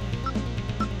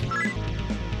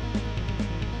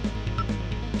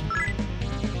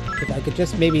 If I could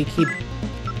just maybe keep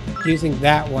using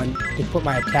that one to put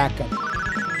my attack up.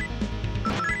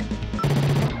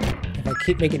 If I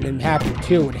keep making him happy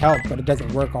too, it would help, but it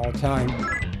doesn't work all the time,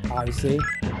 obviously.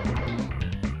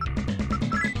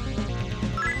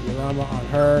 Diorama on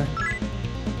her.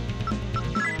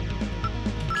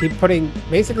 Keep putting,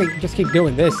 basically just keep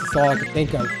doing this, that's all I can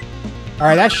think of.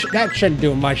 Alright, that shouldn't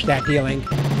do much, that healing.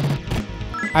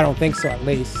 I don't think so, at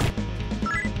least.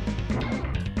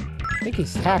 I think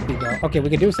he's happy, though. Okay, we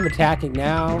can do some attacking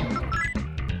now.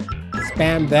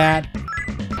 Spam that.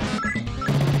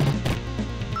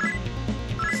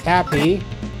 He's happy.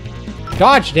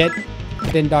 Dodged it.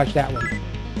 Didn't dodge that one.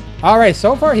 Alright,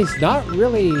 so far he's not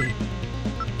really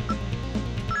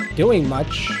doing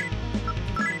much.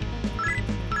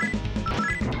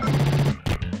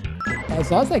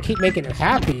 As long as I keep making him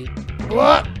happy.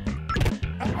 What?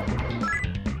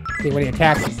 See, when he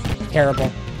attacks, it's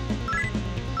terrible.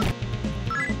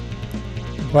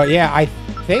 But yeah, I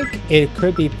think it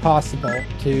could be possible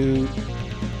to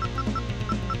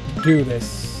do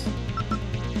this.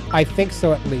 I think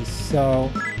so, at least.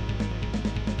 So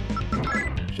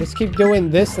just keep doing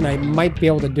this and I might be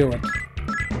able to do it.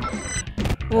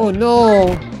 Oh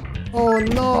no! Oh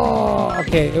no!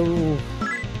 Okay, ooh.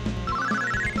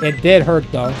 It did hurt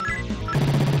though.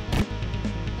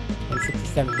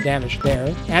 167 damage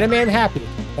there. Anime, I'm happy.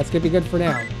 That's gonna be good for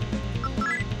now.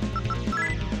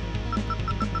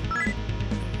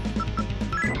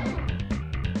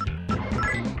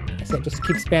 Just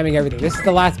keep spamming everything. This is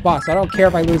the last boss. So I don't care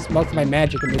if I lose most of my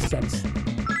magic in this sense.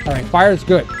 Alright, fire is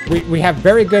good. We have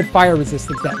very good fire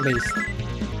resistance at least.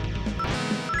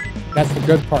 That's the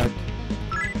good part.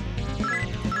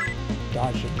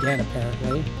 Dodge again,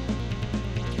 apparently.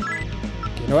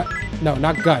 Okay, you know what? No,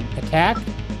 not gun. Attack.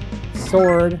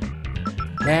 Sword.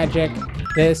 Magic.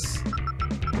 This.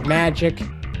 Magic.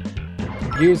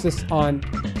 Use this on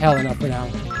Helena for now.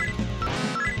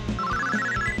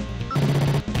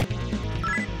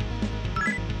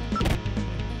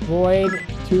 Void,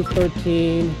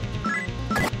 213.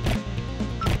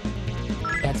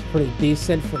 That's pretty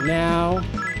decent for now.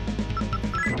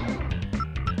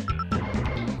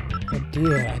 But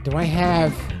dear, do I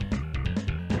have...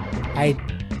 I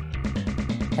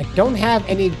don't have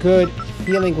any good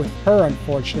healing with her,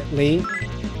 unfortunately.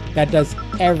 That does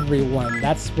everyone.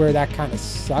 That's where that kind of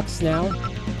sucks now.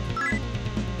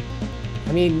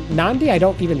 I mean, Nandi I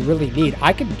don't even really need.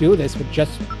 I could do this with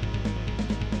just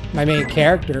my main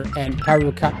character and you know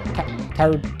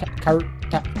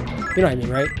what I mean,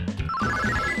 right?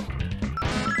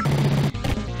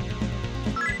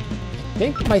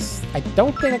 I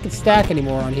don't think I can stack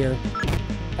anymore on here,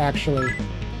 actually.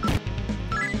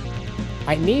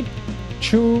 I need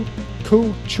Chula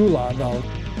though,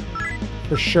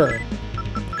 for sure.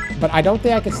 But I don't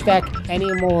think I can stack any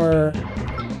more.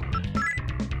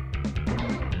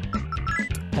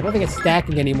 I don't think it's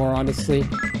stacking anymore, honestly.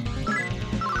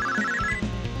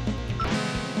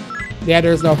 Yeah,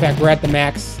 there's no effect. We're at the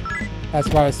max. That's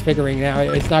what I was figuring now.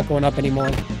 It's not going up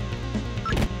anymore.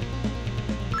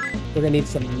 We're gonna need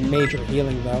some major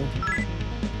healing, though.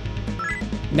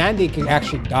 Nandi can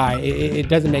actually die. It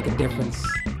doesn't make a difference.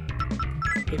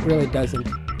 It really doesn't.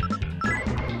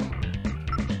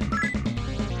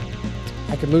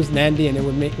 I could lose Nandi and it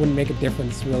wouldn't make a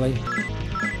difference, really.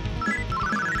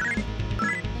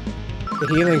 The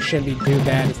healing shouldn't be too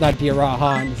bad. It's not Dear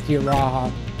Rahan, it's Dear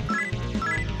Raha.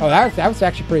 Oh, that was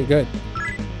actually pretty good.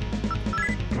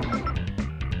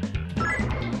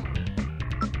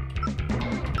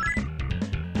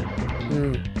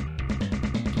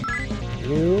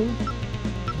 You.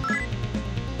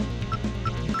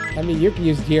 I mean, you can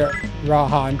use Dear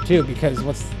Rahan too, because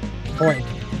what's the point?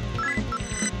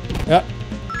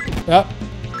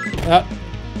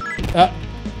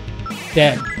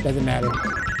 Dead. Doesn't matter.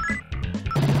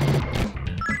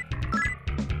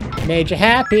 Made you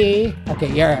happy.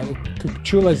 Okay, yeah,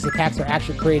 Chula's attacks are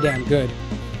actually pretty damn good.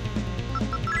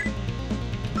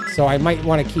 So I might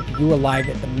want to keep you alive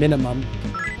at the minimum.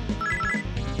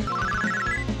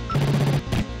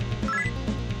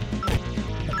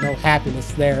 But no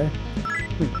happiness there.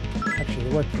 Actually,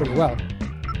 it worked pretty well.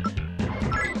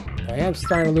 I am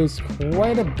starting to lose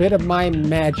quite a bit of my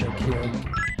magic here.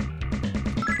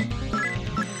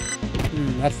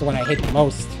 That's the one I hate the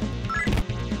most.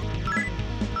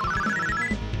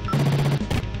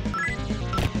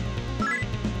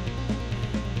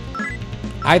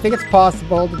 I think it's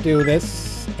possible to do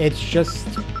this. It's just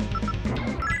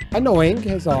annoying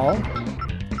is all,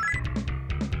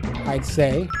 I'd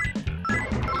say.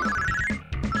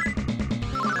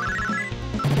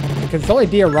 Because it's only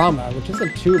diorama, which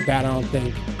isn't too bad, I don't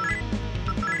think.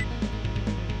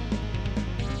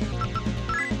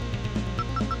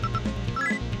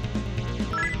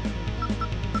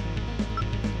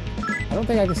 I don't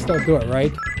think I can still do it,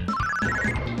 right?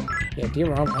 Yeah,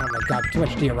 diorama. Oh my god, too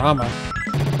much diorama.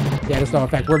 Yeah, there's no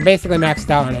effect. We're basically maxed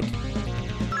out on it.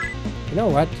 You know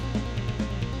what?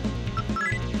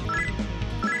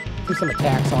 Do some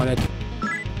attacks on it.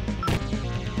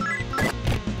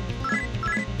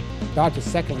 Dodge a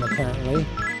second one, apparently.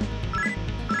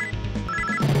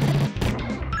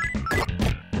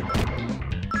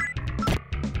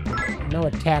 No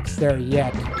attacks there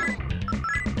yet.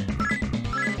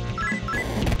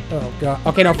 Oh god.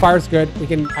 Okay, no, fire's good.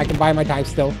 I can buy my time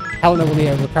still. Helena will need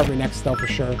a recovery next though for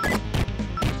sure.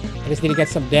 I just need to get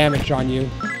some damage on you.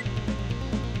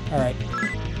 Alright.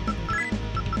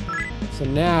 So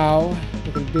now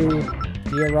we can do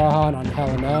Diarahan on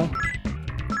Helena.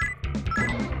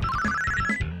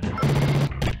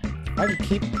 I can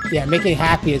keep... Yeah, making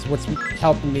happy is what's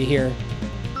helping me here.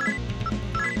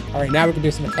 Alright, now we can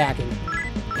do some attacking.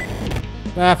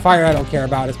 Fire I don't care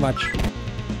about as much.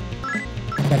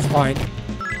 That's fine.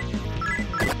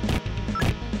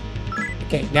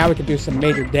 Okay, now we can do some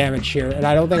major damage here. And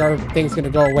I don't think our thing's going to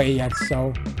go away yet,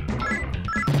 so...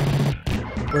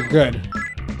 We're good.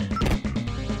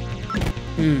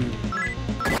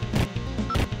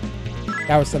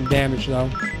 That was some damage, though.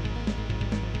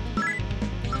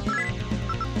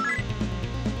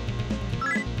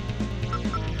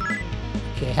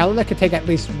 Okay, Helena could take at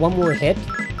least one more hit.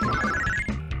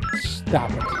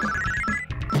 Stop it.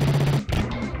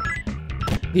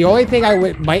 The only thing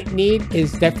I might need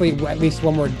is definitely at least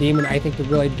one more demon, I think, to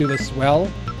really do this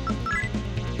well.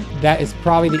 That is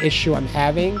probably the issue I'm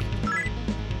having.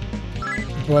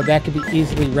 But that could be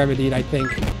easily remedied, I think.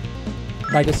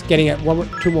 By just getting at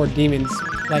two more demons.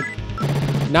 Like,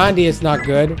 Nandi is not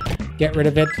good. Get rid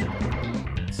of it.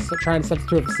 So try and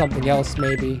substitute it for something else,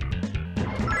 maybe.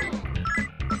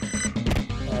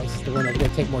 That's the one that's going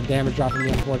to take more damage off of me,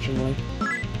 unfortunately.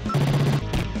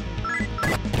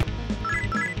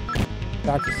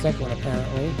 Dodge the second one,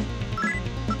 apparently.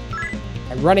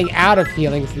 And running out of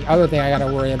healing is the other thing I gotta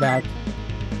worry about.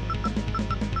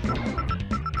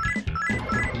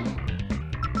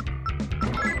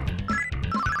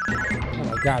 Oh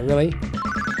my god, really?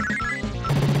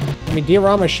 I mean,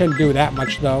 diorama shouldn't do that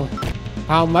much, though.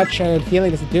 How much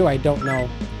healing does it do? I don't know.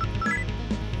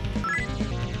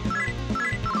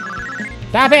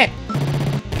 Stop it!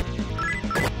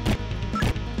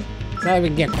 It's not like we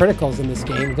can get criticals in this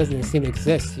game. It doesn't even seem to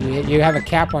exist. You have a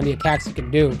cap on the attacks you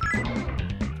can do.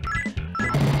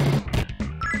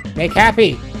 Make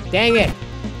happy! Dang it!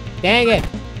 Dang it!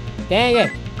 Dang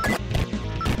it!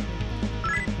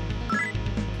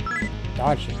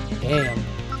 Dodge it. Damn.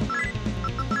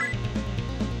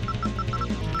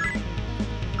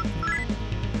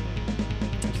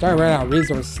 I'm starting to run out of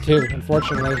resources too,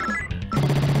 unfortunately.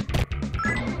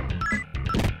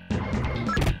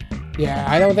 Yeah,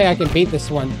 I don't think I can beat this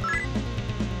one.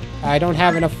 I don't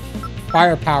have enough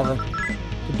firepower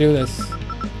to do this.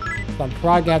 So I'm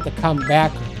probably gonna have to come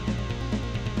back.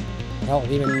 Hell,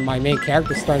 even my main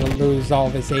character's starting to lose all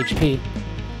of his HP.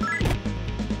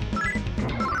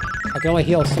 I can only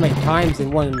heal so many times in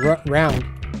one round.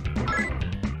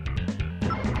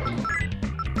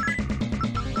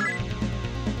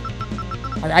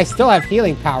 I still have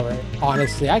healing power,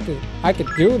 honestly. I could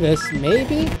do this,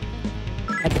 maybe?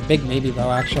 That's a big maybe,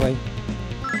 though, actually.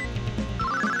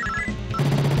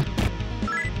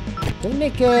 Doesn't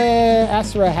make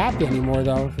Asura happy anymore,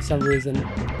 though, for some reason.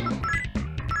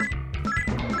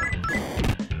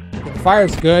 The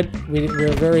fire's good.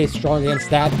 We're very strong against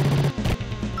that.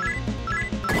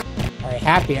 Alright,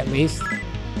 happy at least.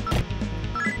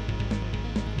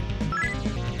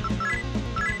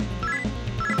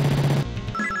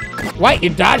 What? You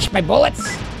dodged my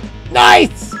bullets?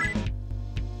 Nice!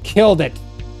 Killed it.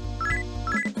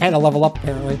 And a level up,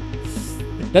 apparently.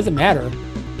 It doesn't matter.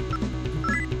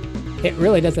 It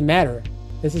really doesn't matter.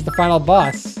 This is the final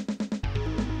boss.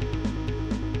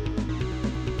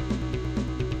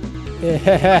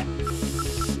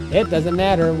 It doesn't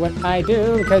matter what I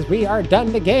do because we are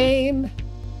done the game.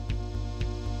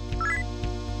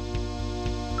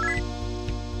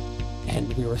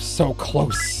 And we were so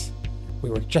close. We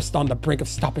were just on the brink of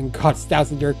stopping God's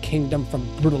thousand-year kingdom from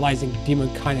brutalizing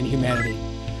demonkind and humanity.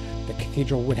 The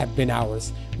cathedral would have been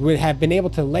ours. We would have been able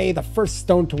to lay the first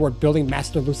stone toward building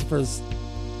Master Lucifer's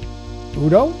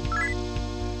Udo?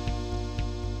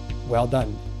 Well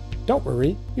done. Don't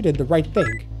worry, you did the right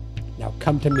thing. Now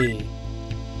come to me.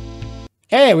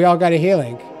 Hey, we all got a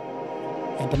healing.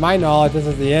 And to my knowledge, this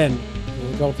is the end.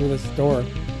 We'll go through this door.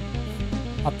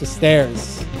 Up the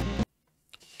stairs.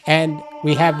 And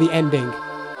we have the ending.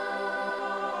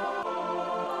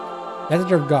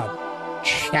 Messenger of God.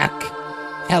 Chuck.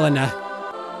 Helena.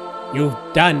 You've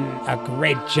done a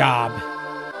great job.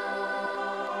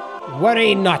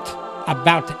 Worry not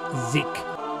about Zeke.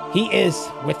 He is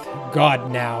with God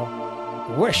now,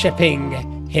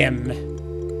 worshipping him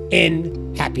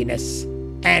in happiness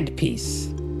and peace,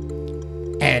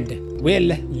 and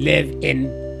will live in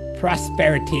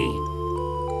prosperity.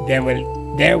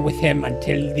 There with him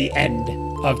until the end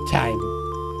of time.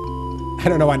 I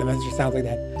don't know why the messenger sounds like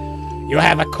that. You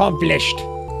have accomplished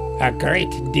a great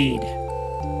deed,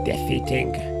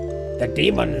 defeating the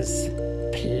demons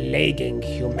plaguing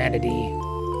humanity.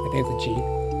 I think it's a G.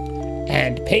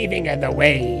 And paving the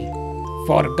way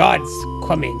for God's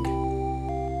coming.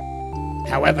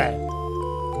 However,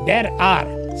 there are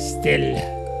still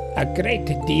a great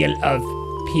deal of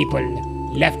people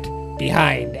left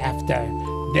behind after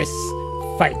this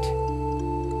fight,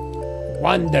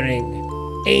 wandering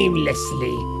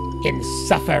aimlessly in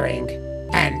suffering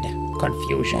and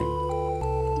confusion.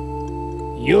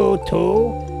 You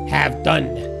two have done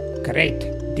great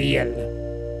deal,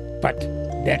 but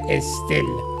there is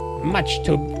still much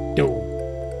to do.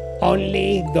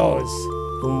 Only those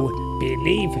who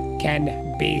believe can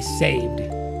be saved.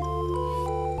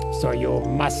 So you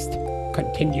must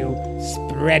continue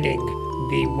spreading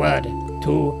the word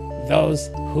to those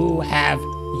who have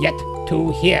yet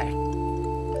to hear.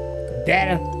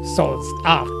 Their souls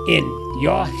are in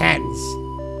your hands.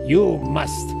 You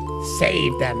must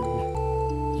save them.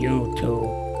 You two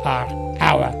are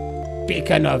our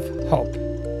beacon of hope,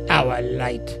 our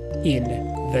light in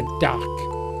the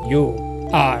dark. You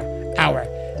are our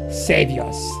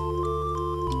saviors.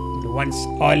 And once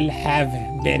all have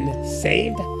been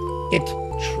saved, it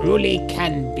truly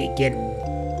can begin.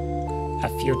 A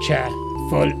future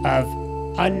full of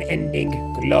unending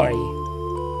glory.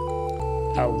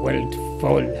 A world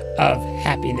full of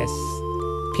happiness,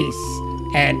 peace,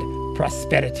 and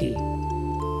prosperity.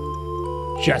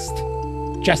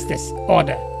 Justice,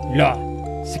 order, law,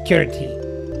 security.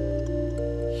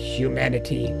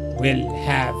 Humanity will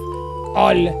have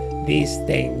all these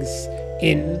things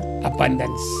in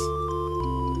abundance.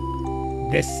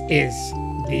 This is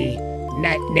the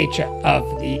nature of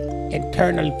the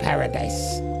eternal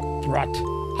paradise brought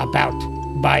about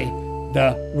by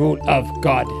the rule of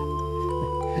God.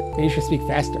 Maybe you should speak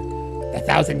faster. The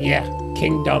 1,000-year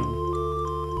kingdom.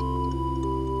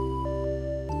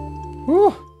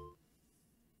 Whew.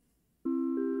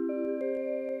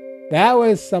 That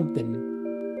was something.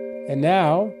 And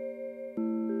now,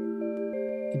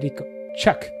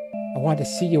 Chuck, I want to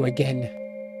see you again.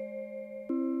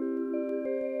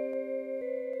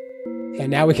 And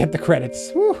now we get the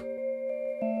credits. Whew.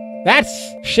 That's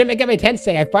Shin Megami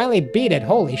Tensei. I finally beat it.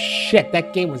 Holy shit,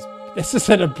 that game was... This is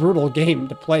a brutal game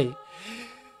to play.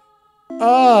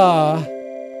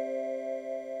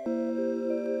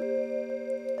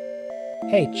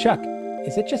 Hey, Chuck,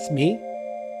 is it just me?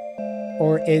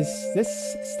 Or is this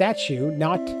statue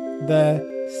not the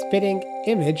spitting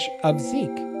image of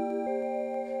Zeke?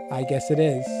 I guess it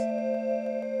is.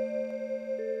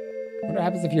 What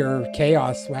happens if you're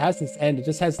chaos? What has this end? It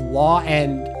just has law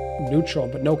and neutral,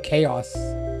 but no chaos.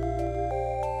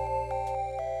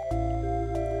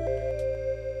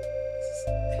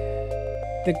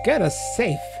 The ghetto's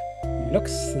safe.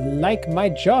 Looks like my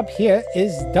job here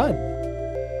is done.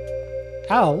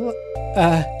 I'll,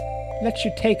 let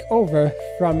you take over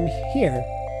from here.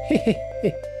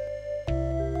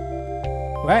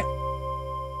 What?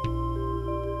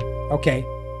 Okay.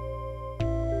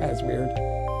 That was weird.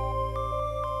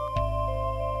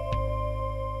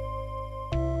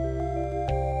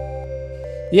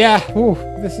 Yeah, ooh,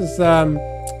 this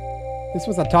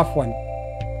was a tough one.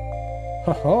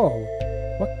 Ho-ho,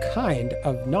 what kind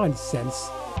of nonsense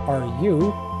are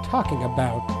you talking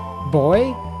about,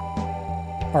 boy?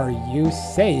 Are you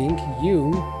saying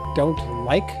you don't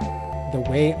like the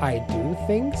way I do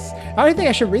things? I don't think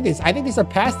I should read these. I think these are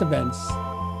past events.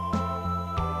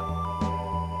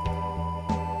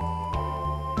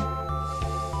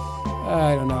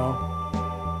 I don't know.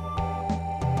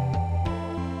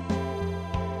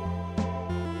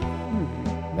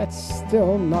 That's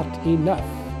still not enough.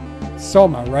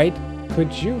 Soma, right?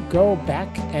 Could you go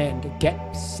back and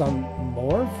get some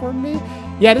more for me?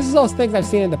 Yeah, this is those things I've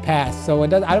seen in the past, so I'm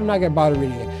not gonna bother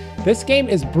reading it. This game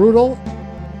is brutal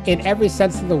in every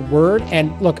sense of the word,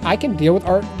 and look, I can deal with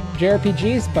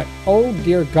JRPGs, but oh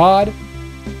dear God,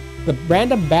 the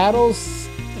random battles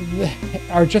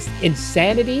are just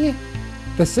insanity.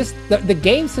 The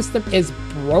game system is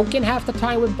broken half the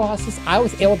time with bosses. I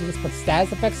was able to just put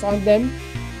status effects on them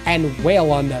and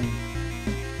wail on them.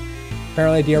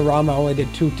 Apparently Diorama only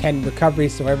did 210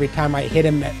 recoveries, so every time I hit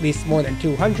him at least more than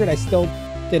 200, I still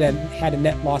had a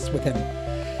net loss with him.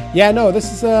 Yeah, no,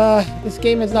 this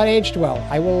game has not aged well.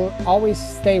 I will always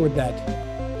stay with that.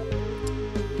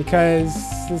 Because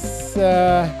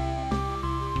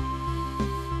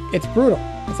it's brutal.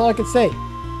 That's all I can say.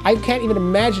 I can't even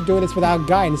imagine doing this without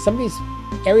guidance. Some of these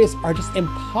areas are just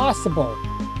impossible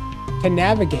to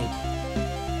navigate.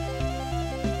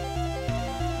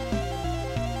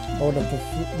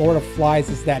 Lord of Flies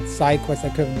is that side quest I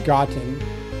could have gotten.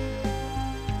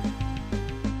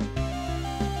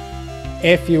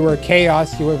 If you were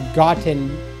Chaos, you would have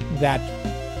gotten that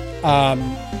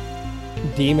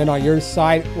demon on your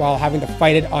side while having to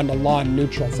fight it on the lawn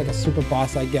neutral. It's like a super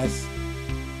boss, I guess.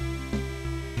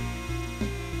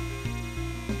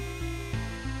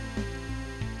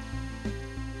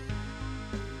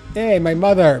 Hey, my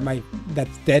mother,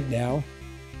 that's dead now.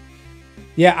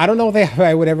 Yeah, I don't know if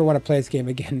I would ever want to play this game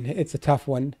again. It's a tough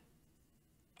one.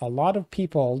 A lot of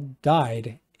people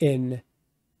died in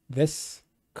this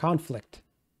conflict.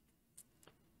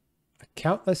 A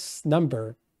countless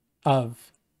number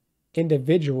of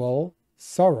individual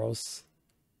sorrows,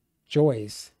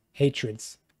 joys,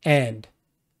 hatreds, and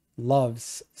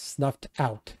loves snuffed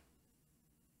out.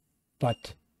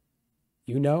 But,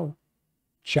 you know,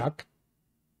 Chuck,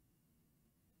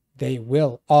 they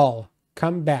will all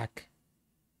come back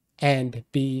and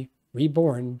be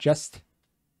reborn just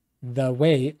the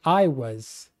way I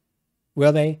was.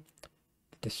 Will they?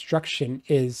 The destruction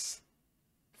is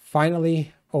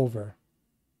finally over.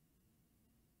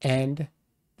 And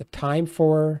the time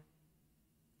for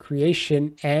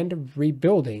creation and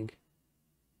rebuilding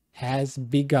has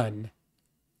begun.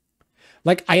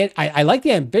 Like, I like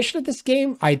the ambition of this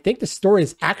game. I think the story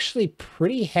is actually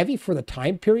pretty heavy for the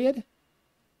time period.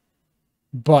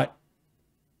 But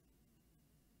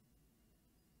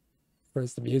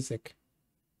where's the music?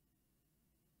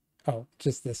 Oh,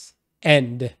 just this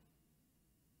end.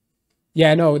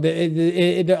 Yeah, no,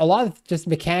 a lot of just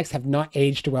mechanics have not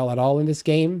aged well at all in this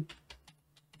game.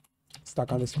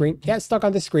 Stuck on the screen. Yeah, it's stuck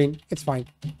on the screen. It's fine.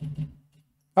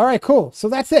 All right, cool. So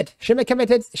that's it. Shin Megami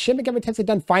Tensei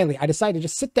done finally. I decided to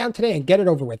just sit down today and get it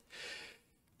over with.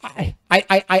 I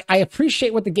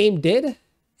appreciate what the game did,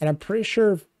 and I'm pretty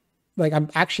sure, like, I'm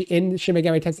actually in Shin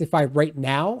Megami Tensei 5 right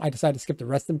now. I decided to skip the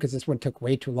rest of them because this one took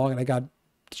way too long and I got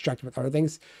distracted with other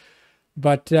things.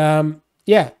 But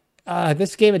yeah,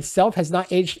 this game itself has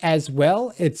not aged as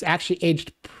well. It's actually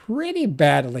aged pretty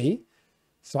badly.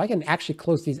 So I can actually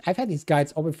close these. I've had these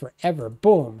guides open forever.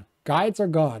 Boom. Guides are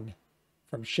gone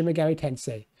from Shin Megami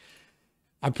Tensei.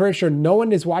 I'm pretty sure no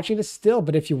one is watching this still,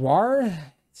 but if you are,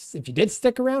 if you did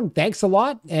stick around, thanks a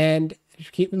lot. And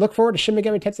look forward to Shin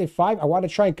Megami Tensei 5. I want to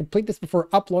try and complete this before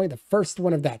uploading the first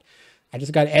one of that. I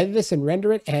just got to edit this and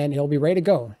render it, and it'll be ready to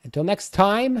go. Until next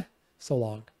time, so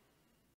long.